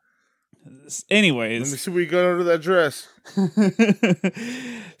 Anyways, let me see what you got under that dress.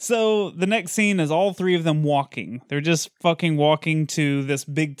 So the next scene is all three of them walking. They're just fucking walking to this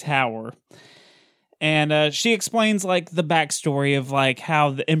big tower. And she explains like the backstory of like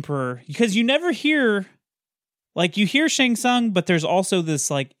how the Emperor, because you never hear, like you hear Shang Tsung, but there's also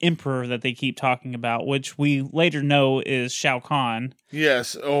this like Emperor that they keep talking about, which we later know is Shao Kahn.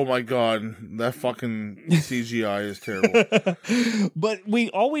 Yes. Oh my god, that fucking CGI is terrible. But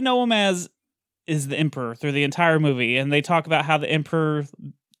all we know him as is the Emperor through the entire movie, and they talk about how the Emperor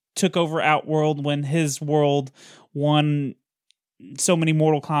took over Outworld when his world won so many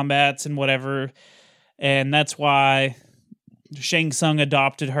Mortal Kombats and whatever, and that's why Shang Tsung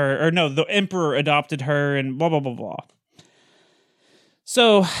adopted her, or no, the Emperor adopted her, and blah blah blah blah.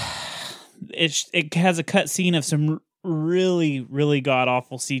 So it has a cut scene of some really, really god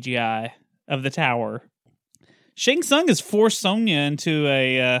awful CGI of the tower. Shang Tsung has forced Sonya into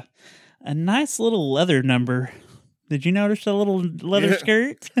a nice little leather number. Did you notice a little leather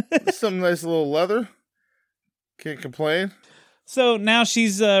skirt? Some nice little leather. Can't complain. So now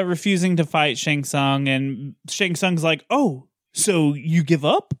she's refusing to fight Shang Tsung, and Shang Tsung's like, oh, so you give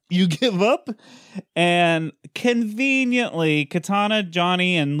up? You give up? And conveniently, Katana,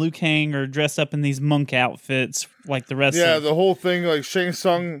 Johnny, and Liu Kang are dressed up in these monk outfits like the rest of... Yeah, the whole thing, like Shang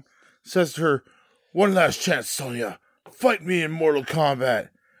Tsung says to her, one last chance, Sonya. Fight me in Mortal Kombat.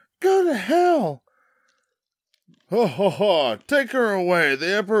 Go to hell. Ho ho ho. Take her away.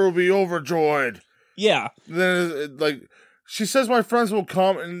 The Emperor will be overjoyed. Yeah. Then, like, she says my friends will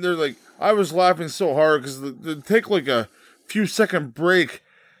come, and they're like, I was laughing so hard because they take like a few second break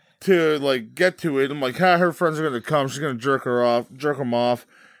to like get to it. I'm like, her friends are gonna come. She's gonna jerk them off,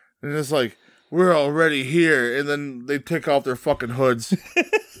 and it's like, we're already here. And then they take off their fucking hoods.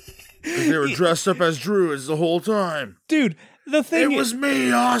 They were dressed up as druids the whole time. Dude, the thing It was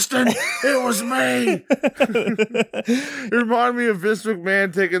me, Austin. It was me. It reminded me of Vince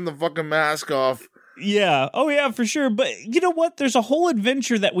McMahon taking the fucking mask off. Yeah. Oh, yeah, for sure. But you know what? There's a whole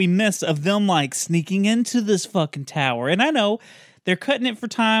adventure that we miss of them, like, sneaking into this fucking tower. And I know they're cutting it for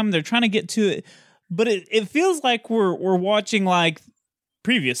time. They're trying to get to it. But it feels like we're watching, like,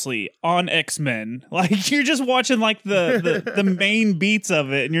 previously on X-Men. Like, you're just watching, like, the main beats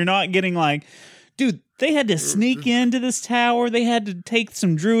of it. And you're not getting, like, dude, they had to sneak into this tower. They had to take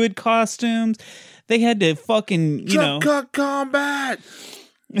some druid costumes. They had to fucking, Jump cut combat.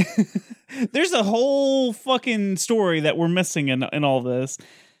 There's a whole fucking story that we're missing in all this.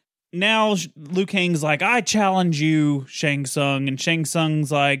 Now Liu Kang's like, I challenge you, Shang Tsung, and Shang Tsung's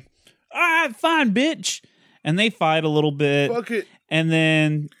like, all right, fine, bitch. And they fight a little bit. Fuck it. And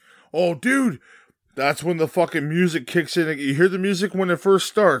then, oh, dude, that's when the fucking music kicks in. You hear the music when it first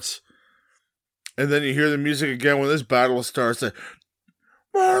starts, and then you hear the music again when this battle starts. Like,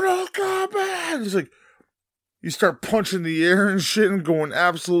 Mortal Kombat. It's like, you start punching the air and shit and going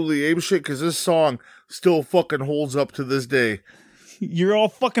absolutely apeshit because this song still fucking holds up to this day. You're all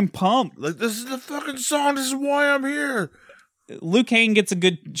fucking pumped. Like, this is the fucking song. This is why I'm here. Liu Kang gets a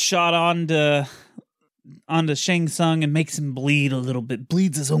good shot onto Shang Tsung and makes him bleed a little bit.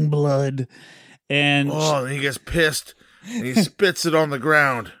 Bleeds his own blood. And he gets pissed and he spits it on the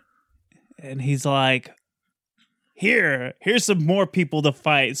ground. And he's like, here's some more people to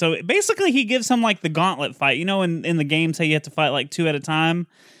fight. So basically he gives him like the gauntlet fight. You know, in the games how you have to fight like 2 at a time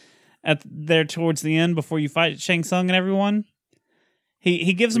there towards the end before you fight Shang Tsung and everyone.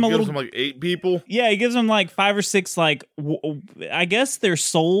 He gives him like 8 people. Yeah, he gives him like 5 or 6 like I guess they're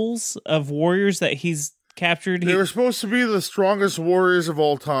souls of warriors that he's captured. They were supposed to be the strongest warriors of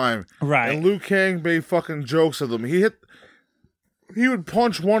all time. Right. And Liu Kang made fucking jokes of them. He would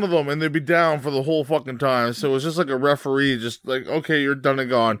punch one of them and they'd be down for the whole fucking time. So it was just like a referee, just like, okay, you're done and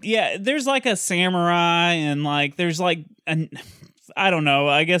gone. Yeah, there's like a samurai and like there's like I don't know.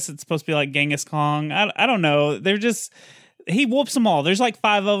 I guess it's supposed to be like Genghis Khan. I don't know. They're just he whoops them all. There's like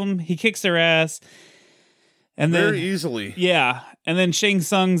 5 of them. He kicks their ass. And then very easily. Yeah. And then Shang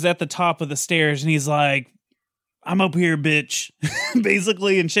Tsung's at the top of the stairs and he's like, I'm up here, bitch.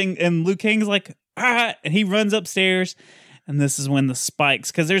 Basically, and Liu Kang's like, ah, and he runs upstairs. And this is when the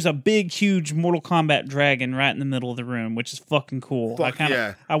spikes, because there's a big, huge Mortal Kombat dragon right in the middle of the room, which is fucking cool.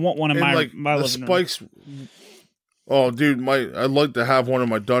 I want one in my the living spikes. Room. Oh, dude, I'd like to have one in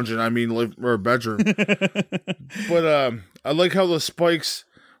my dungeon. I mean, or bedroom. But I like how the spikes.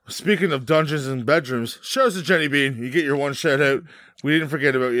 Speaking of dungeons and bedrooms, shout out to Jenny Bean. You get your one shout out. We didn't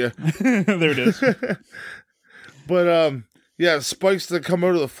forget about you. There it is. But yeah, spikes that come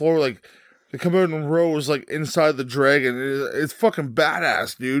out of the floor like. They come out in rows, like, inside the dragon. It's fucking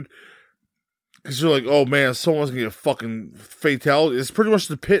badass, dude. Because you're like, oh, man, someone's going to get a fucking fatality. It's pretty much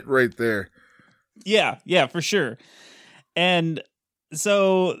the pit right there. Yeah, for sure. And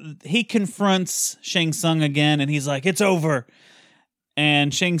so he confronts Shang Tsung again, and he's like, it's over.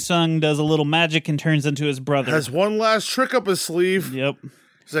 And Shang Tsung does a little magic and turns into his brother. Has one last trick up his sleeve. Yep.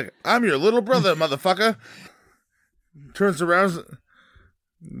 He's like, I'm your little brother, motherfucker. Turns around...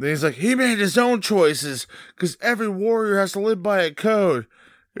 Then he's like, he made his own choices because every warrior has to live by a code.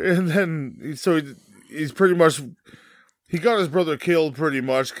 And then, so he's pretty much, he got his brother killed pretty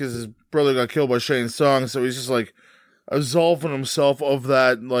much because his brother got killed by Shang Tsung. So he's just like absolving himself of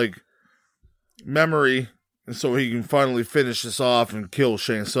that, like, memory. And so he can finally finish this off and kill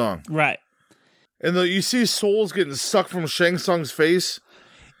Shang Tsung. Right. And you see souls getting sucked from Shang Tsung's face.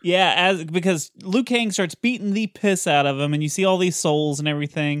 Yeah, because Liu Kang starts beating the piss out of him, and you see all these souls and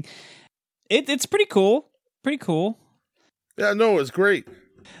everything. It's pretty cool. Pretty cool. Yeah, no, it's great.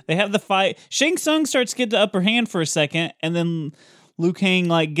 They have the fight. Shang Tsung starts to get the upper hand for a second, and then Liu Kang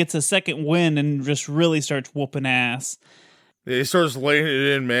like gets a second win and just really starts whooping ass. Yeah, he starts laying it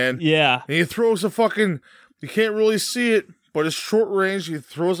in, man. Yeah. And he throws a fucking... You can't really see it, but it's short range. He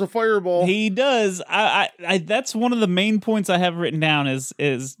throws a fireball. He does. I that's one of the main points I have written down is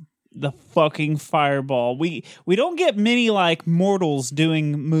the fucking fireball. We don't get many like mortals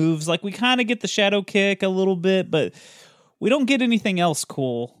doing moves. Like we kind of get the shadow kick a little bit, but we don't get anything else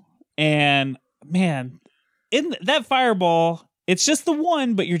cool. And man, in that fireball, it's just the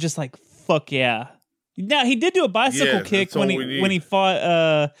one, but you're just like, fuck yeah. Now he did do a bicycle kick when he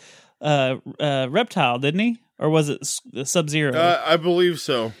fought Reptile, didn't he? Or was it Sub-Zero? I believe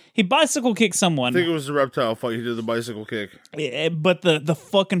so. He bicycle kicked someone. I think it was the Reptile fight. He did the bicycle kick. But the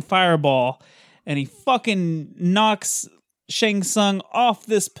fucking fireball, and he fucking knocks Shang Tsung off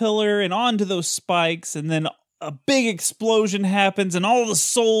this pillar and onto those spikes, and then a big explosion happens, and all the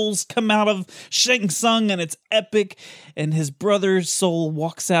souls come out of Shang Tsung, and it's epic. And his brother's soul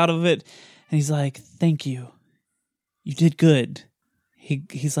walks out of it, and he's like, "Thank you, you did good."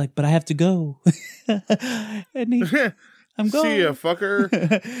 He's like, but I have to go. And I'm going. See ya,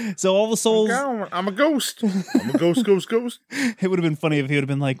 fucker. So all the souls... I'm a ghost. I'm a ghost. It would have been funny if he would have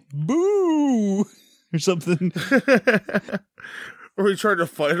been like, boo! Or something. Or he tried to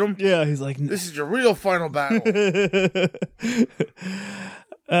fight him. Yeah, he's like... This is your real final battle.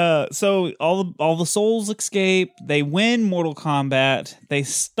 So all the souls escape. They win Mortal Kombat. They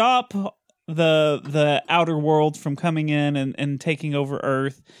stop... the outer world from coming in and taking over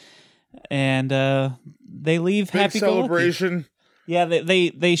Earth, and they leave happy celebration. Yeah,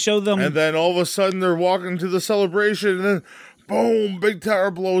 they show them, and then all of a sudden they're walking to the celebration, and then boom, big tower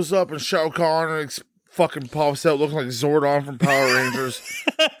blows up, and Shao Kahn fucking pops out looking like Zordon from Power Rangers.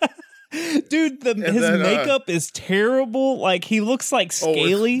 Dude, his makeup is terrible. Like he looks like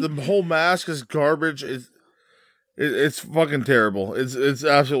scaly. The whole mask is garbage. It's fucking terrible. It's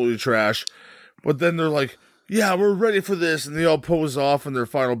absolutely trash. But then they're like, yeah, we're ready for this. And they all pose off in their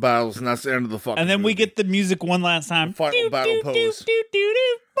final battles. And that's the end of the fucking And then movie. we get the music one last time. Final battle pose.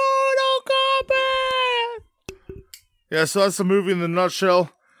 Mortal Kombat! Yeah, so that's the movie in a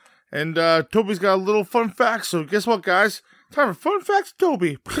nutshell. And Toby's got a little fun fact. So guess what, guys? Time for fun facts,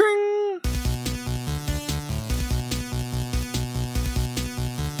 Toby. Pring!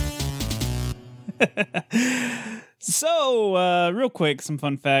 So, real quick, some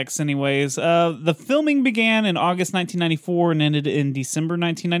fun facts anyways. The filming began in August 1994 and ended in December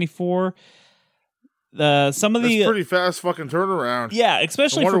 1994. Some of That's the pretty fast fucking turnaround. yeah, I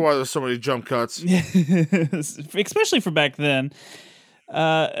especially wonder for why there's so many jump cuts. especially for back then.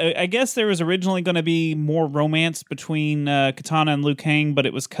 I guess there was originally going to be more romance between Katana and Liu Kang, but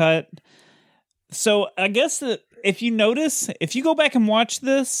it was cut. So I guess that if you notice, if you go back and watch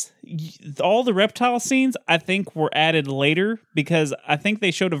this, all the reptile scenes I think were added later because I think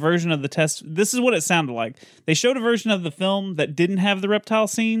they showed a version of the test. This is what it sounded like. They showed a version of the film that didn't have the reptile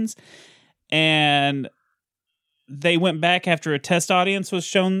scenes, and they went back after a test audience was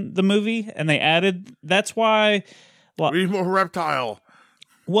shown the movie, and they added. That's why. We need more reptile.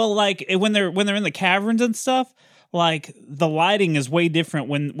 Well, like when they're in the caverns and stuff, like the lighting is way different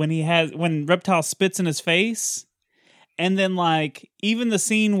when Reptile spits in his face, and then like even the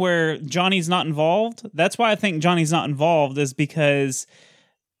scene where Johnny's not involved. That's why I think Johnny's not involved is because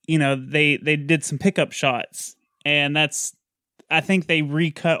they did some pickup shots, and I think they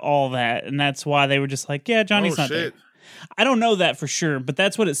recut all that, and that's why they were just like, yeah, Johnny's not there. I don't know that for sure, but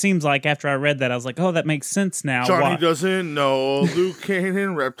that's what it seems like after I read that. I was like, oh, that makes sense now. Johnny doesn't know Liu Kang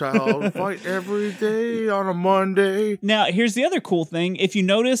and Reptile fight every day on a Monday. Now, here's the other cool thing. If you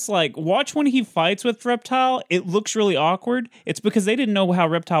notice, like, watch when he fights with Reptile, it looks really awkward. It's because they didn't know how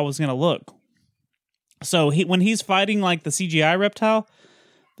Reptile was going to look. So when he's fighting, like, the CGI Reptile,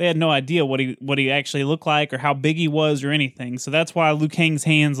 they had no idea what he actually looked like or how big he was or anything. So that's why Liu Kang's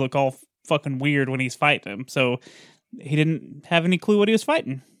hands look all fucking weird when he's fighting him. So he didn't have any clue what he was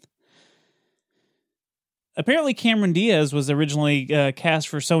fighting. Apparently, Cameron Diaz was originally cast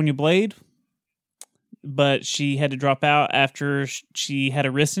for Sonya Blade, but she had to drop out after she had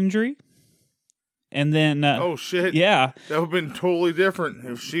a wrist injury. And then... oh, shit. Yeah. That would have been totally different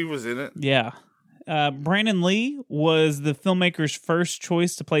if she was in it. Yeah. Brandon Lee was the filmmaker's first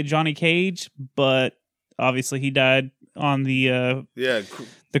choice to play Johnny Cage, but obviously he died on the Crow.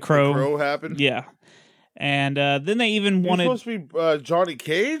 The Crow happened? Yeah. And then they even wanted... supposed to be Johnny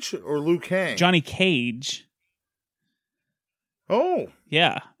Cage or Liu Kang? Johnny Cage. Oh.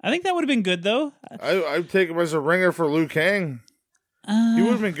 Yeah. I think that would have been good, though. I'd take him as a ringer for Liu Kang. He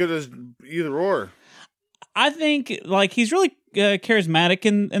would have been good as either or. I think, like, he's really charismatic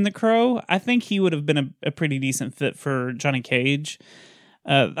in The Crow. I think he would have been a pretty decent fit for Johnny Cage.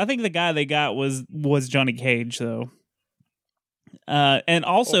 I think the guy they got was Johnny Cage, though. And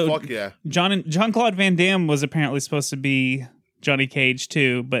also, fuck yeah. Jean-Claude Van Damme was apparently supposed to be Johnny Cage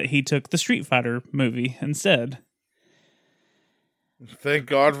too, but he took the Street Fighter movie instead. Thank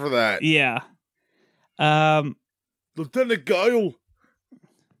God for that. Yeah. Lieutenant Guile.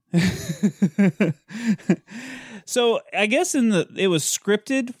 So I guess it was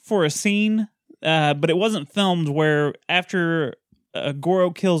scripted for a scene, but it wasn't filmed. Where after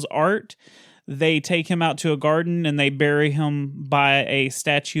Goro kills Art, they take him out to a garden and they bury him by a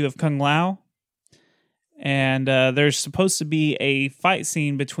statue of Kung Lao. And there's supposed to be a fight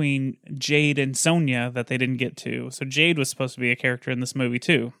scene between Jade and Sonya that they didn't get to. So Jade was supposed to be a character in this movie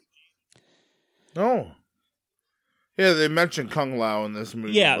too. Oh. Yeah, they mentioned Kung Lao in this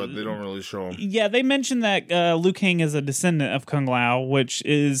movie, but they don't really show him. Yeah, they mentioned that Liu Kang is a descendant of Kung Lao, which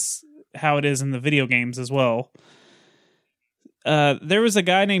is how it is in the video games as well. There was a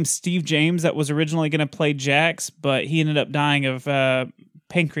guy named Steve James that was originally going to play Jax, but he ended up dying of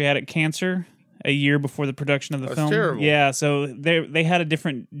pancreatic cancer a year before the production of the film. Terrible. Yeah, so they had a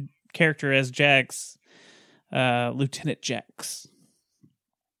different character as Jax, Lieutenant Jax.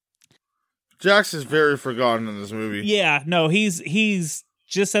 Jax is very forgotten in this movie. Yeah, no, he's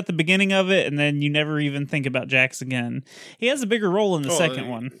just at the beginning of it, and then you never even think about Jax again. He has a bigger role in the second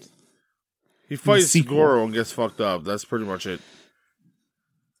one. He fights Goro and gets fucked up. That's pretty much it.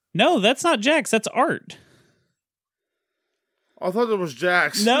 No, that's not Jax. That's Art. I thought it was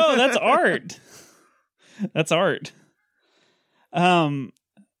Jax. No, that's Art. That's Art.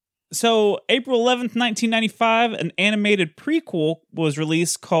 So April 11th, 1995, an animated prequel was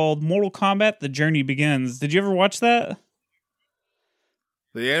released called Mortal Kombat: The Journey Begins. Did you ever watch that?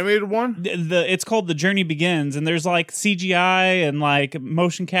 The animated one? It's called The Journey Begins, and there's like CGI and like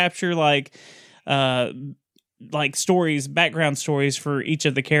motion capture, like stories, background stories for each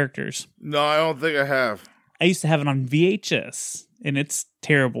of the characters. No, I don't think I have. I used to have it on VHS, and it's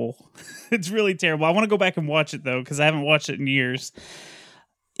terrible. It's really terrible. I want to go back and watch it, though, because I haven't watched it in years.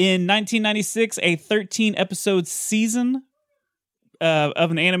 In 1996, a 13-episode season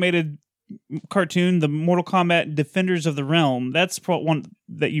of an animated cartoon, the Mortal Kombat Defenders of the Realm. That's one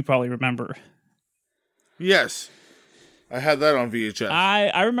that you probably remember. Yes. I had that on VHS.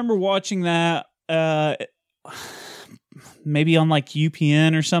 I remember watching that. Maybe on like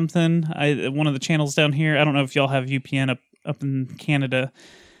UPN or something. One of the channels down here. I don't know if y'all have UPN up in Canada,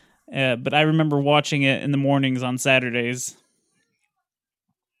 but I remember watching it in the mornings on Saturdays.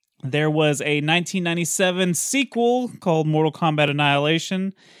 There was a 1997 sequel called Mortal Kombat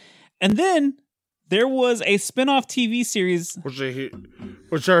Annihilation, and then there was a spin-off TV series,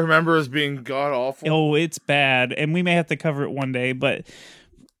 which I remember as being god awful. Oh, it's bad, and we may have to cover it one day, but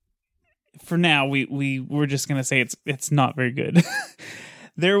for now, we're just gonna say it's not very good.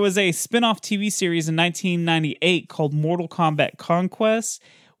 There was a spin-off TV series in 1998 called Mortal Kombat Conquest,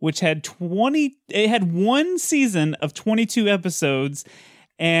 which had one season of 22 episodes,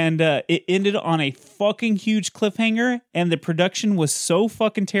 and it ended on a fucking huge cliffhanger, and the production was so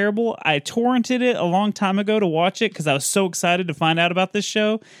fucking terrible. I torrented it a long time ago to watch it because I was so excited to find out about this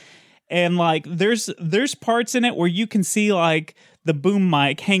show. And like, there's parts in it where you can see like the boom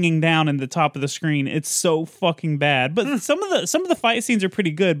mic hanging down in the top of the screen. It's so fucking bad. But some of the fight scenes are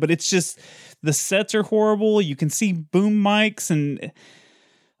pretty good, but it's just the sets are horrible. You can see boom mics and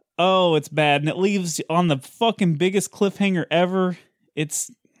it's bad. And it leaves on the fucking biggest cliffhanger ever.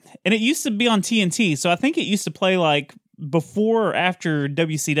 And it used to be on TNT, so I think it used to play like before or after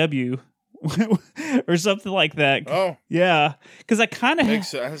WCW or something like that. Oh, yeah, because I kind of makes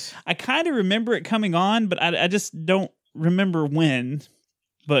sense. I kind of remember it coming on, but I just don't remember when.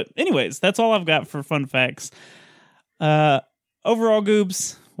 But anyways, that's all I've got for fun facts. Overall,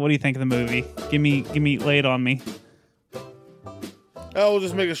 Goobs, what do you think of the movie? Give me, lay it on me. I will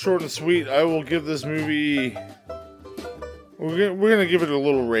just make it short and sweet. I will give this movie. We're gonna give it a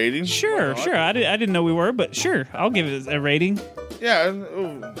little rating. Sure. I didn't know we were, but sure, I'll give it a rating. Yeah,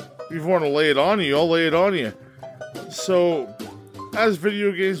 if you want to lay it on you, I'll lay it on you. So, as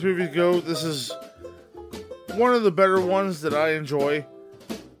video games movies go, this is one of the better ones that I enjoy.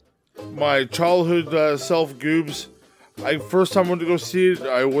 My childhood self, Goobs, first time I went to go see it,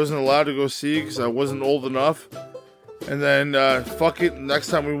 I wasn't allowed to go see it because I wasn't old enough. And then, fuck it, next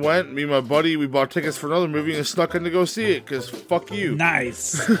time we went, me and my buddy, we bought tickets for another movie and snuck in to go see it, because fuck you.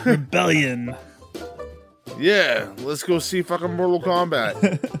 Nice. Rebellion. Yeah, let's go see fucking Mortal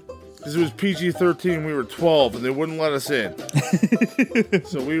Kombat. Because it was PG-13, we were 12, and they wouldn't let us in.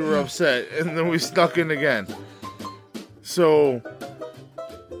 So we were upset, and then we snuck in again. So,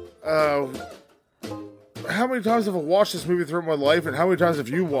 how many times have I watched this movie throughout my life, and how many times have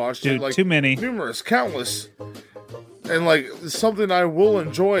you watched it? Like, too many. Numerous, countless. And like, something I will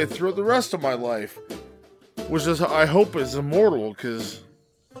enjoy throughout the rest of my life. Which is, I hope, is immortal, because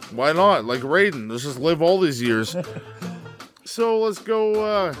why not? Like Raiden, let's just live all these years. So let's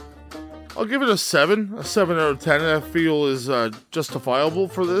go, I'll give it a 7. A 7 out of 10 I feel is justifiable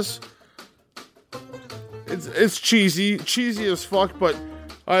for this. It's cheesy as fuck, but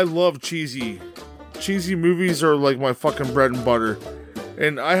I love cheesy. Cheesy movies are like my fucking bread and butter.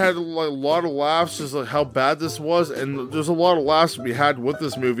 And I had like a lot of laughs just like how bad this was, and there's a lot of laughs to be had with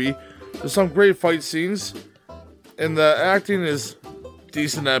this movie. There's some great fight scenes, and the acting is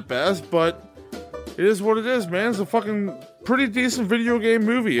decent at best, but it is what it is, man. It's a fucking pretty decent video game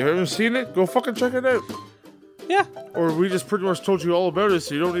movie. If you haven't seen it, go fucking check it out. Yeah. Or we just pretty much told you all about it,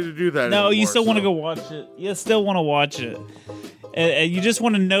 so you don't need to do that anymore. You still want to go watch it. You still want to watch it. You just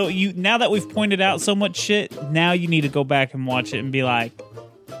want to know, now that we've pointed out so much shit, now you need to go back and watch it and be like,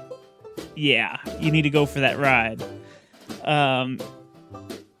 yeah, you need to go for that ride.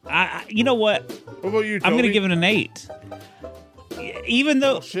 You know what? What about you, Toby? I'm going to give it an 8. Even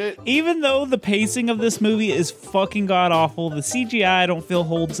though the pacing of this movie is fucking god awful, the CGI I don't feel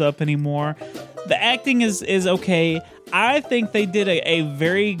holds up anymore. The acting is okay. I think they did a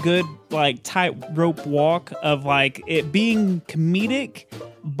very good like tightrope walk of like it being comedic,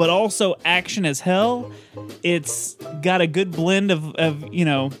 but also action as hell. It's got a good blend of you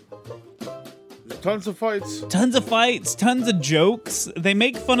know. Tons of fights, tons of jokes. They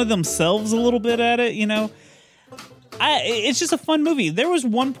make fun of themselves a little bit at it, you know. It's just a fun movie. There was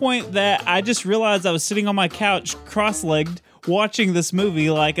one point that I just realized I was sitting on my couch, cross-legged, watching this movie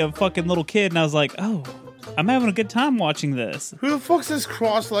like a fucking little kid, and I was like, oh, I'm having a good time watching this. Who the fuck's this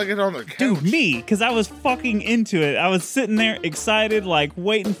cross-legged on the couch? Dude, me, because I was fucking into it. I was sitting there excited, like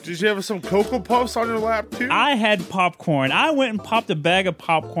waiting. Did you have some Cocoa Puffs on your lap too? I had popcorn. I went and popped a bag of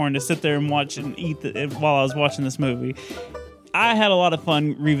popcorn to sit there and watch and eat while I was watching this movie. I had a lot of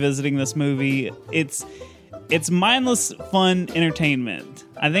fun revisiting this movie. It's mindless, fun entertainment.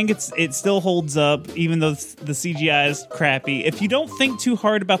 I think it still holds up, even though the CGI is crappy. If you don't think too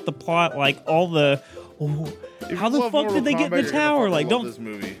hard about the plot, like all the how the fuck did they get in the tower? Like, don't. This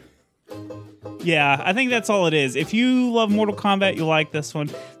movie. Yeah, I think that's all it is. If you love Mortal Kombat, you'll like this one.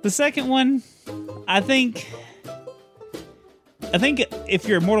 The second one, I think if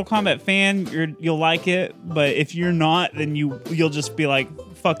you're a Mortal Kombat fan, you'll like it. But if you're not, then you'll just be like,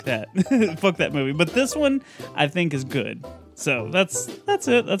 fuck that, fuck that movie. But this one, I think, is good. So that's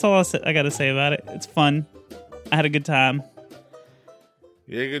it. That's all I got to say about it. It's fun. I had a good time.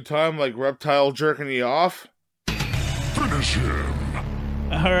 You had a good time, like Reptile jerking you off? Finish him.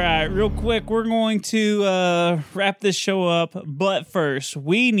 All right, real quick, we're going to wrap this show up. But first,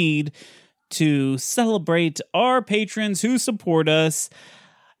 we need to celebrate our patrons who support us.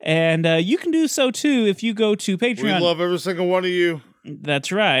 And you can do so, too, if you go to Patreon. We love every single one of you.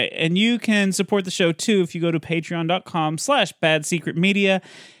 That's right. And you can support the show, too, if you go to patreon.com/badsecretmedia.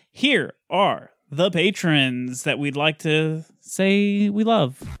 Here are the patrons that we'd like to say we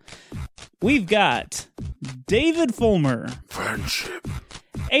love. We've got David Fulmer, Friendship.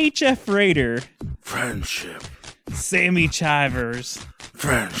 HF Raider, Friendship. Sammy Chivers,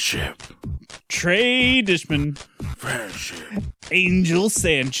 Friendship. Trey Dishman, Friendship. Angel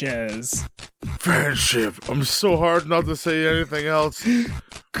Sanchez, Friendship. I'm so hard not to say anything else.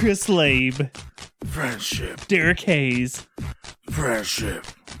 Chris Labe, Friendship. Derek Hayes, Friendship.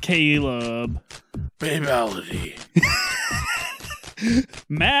 Caleb, Babality.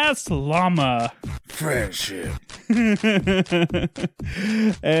 Mass Llama. Friendship.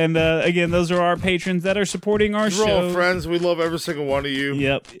 And again, those are our patrons that are supporting our We're show. all friends. We love every single one of you.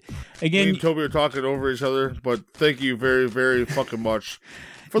 Yep. Me Again, and Toby are talking over each other, but thank you very, very fucking much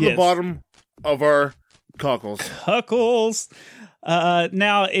from the Yes. bottom of our cockles. Huckles.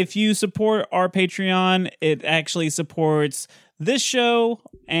 Now, if you support our Patreon, it actually supports this show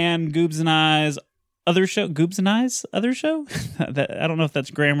and Goobs and I's other show. Goobs and I's other show? I don't know if that's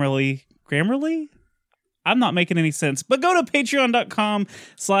Grammarly. Grammarly? I'm not making any sense. But go to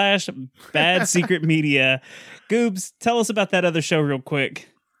patreon.com/badsecretmedia. Goobs, tell us about that other show real quick.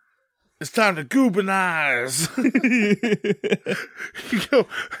 It's time to goobanize. You know,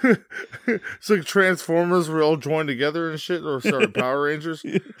 it's like Transformers. We all joined together and shit, or sorry, Power Rangers.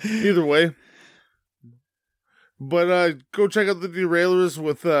 Either way. But go check out the Derailers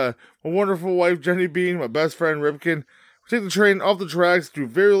with my wonderful wife, Jenny Bean, my best friend, Ripkin. We take the train off the tracks, do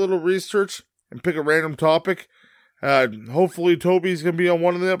very little research, and pick a random topic. Hopefully Toby's going to be on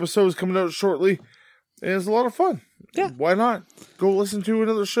one of the episodes coming out shortly. And it's a lot of fun. Yeah. Why not? Go listen to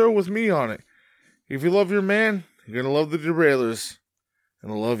another show with me on it. If you love your man, you're going to love the Derailers.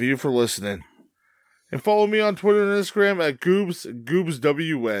 And I love you for listening. And follow me on Twitter and Instagram at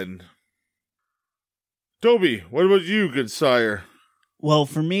GoobsWN. Toby, what about you, good sire? Well,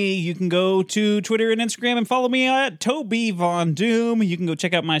 for me, you can go to Twitter and Instagram and follow me at Toby Von Doom. You can go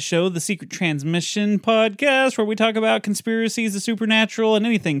check out my show, The Secret Transmission Podcast, where we talk about conspiracies, the supernatural, and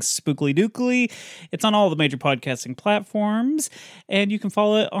anything spookly dookly. It's on all the major podcasting platforms, and you can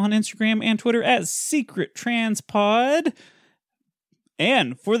follow it on Instagram and Twitter at Secret Transpod.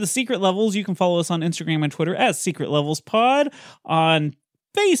 And for the secret levels, you can follow us on Instagram and Twitter at Secret Levels Pod. On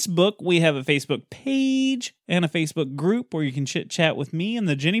Facebook, we have a Facebook page and a Facebook group where you can chit-chat with me and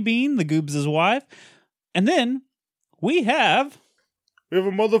the Jenny Bean, the Goobs' wife. And then we have a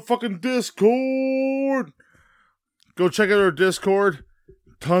motherfucking Discord. Go check out our Discord.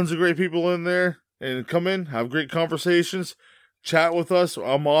 Tons of great people in there. And come in, have great conversations, chat with us.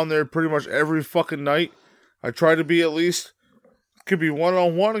 I'm on there pretty much every fucking night. I try to be at least. It could be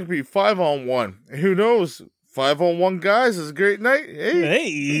 1-on-1, it could be 5-on-1. And who knows? 5-on-1 guys is a great night.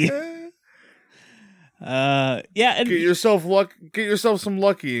 Hey. Yeah, and get yourself some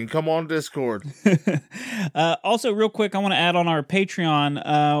lucky and come on Discord. Also, real quick, I want to add on our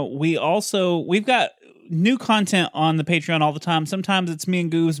Patreon. We've got new content on the Patreon all the time. Sometimes it's me and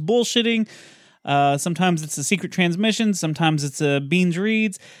Goose bullshitting. Sometimes it's a secret transmission. Sometimes it's a Beans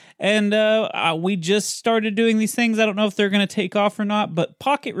Reads. And we just started doing these things. I don't know if they're going to take off or not, but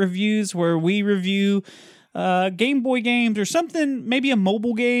pocket reviews where we review Game Boy games or something, maybe a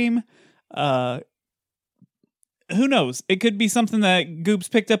mobile game. Who knows? It could be something that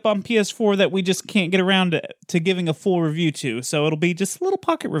Goobs picked up on PS4 that we just can't get around to giving a full review to. So it'll be just little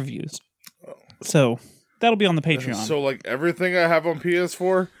pocket reviews. So that'll be on the Patreon. So like everything I have on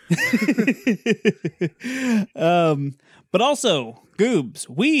PS4? But also, Goobs,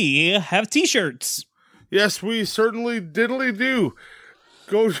 we have t-shirts. Yes, we certainly diddly do.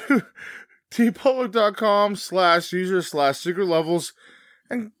 Go to tpublic.com/user/secret levels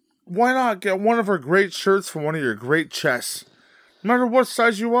and why not get one of our great shirts from one of your great chests? No matter what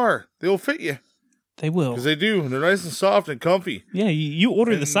size you are, they'll fit you. They will. Because they do. They're nice and soft and comfy. Yeah, you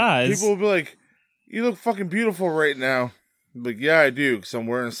order the size. People will be like, you look fucking beautiful right now. I'm like, yeah, I do, because I'm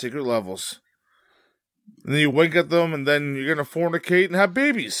wearing secret levels. And then you wink at them, and then you're going to fornicate and have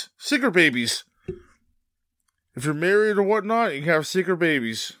babies. Secret babies. If you're married or whatnot, you can have secret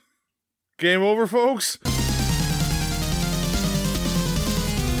babies. Game over, folks?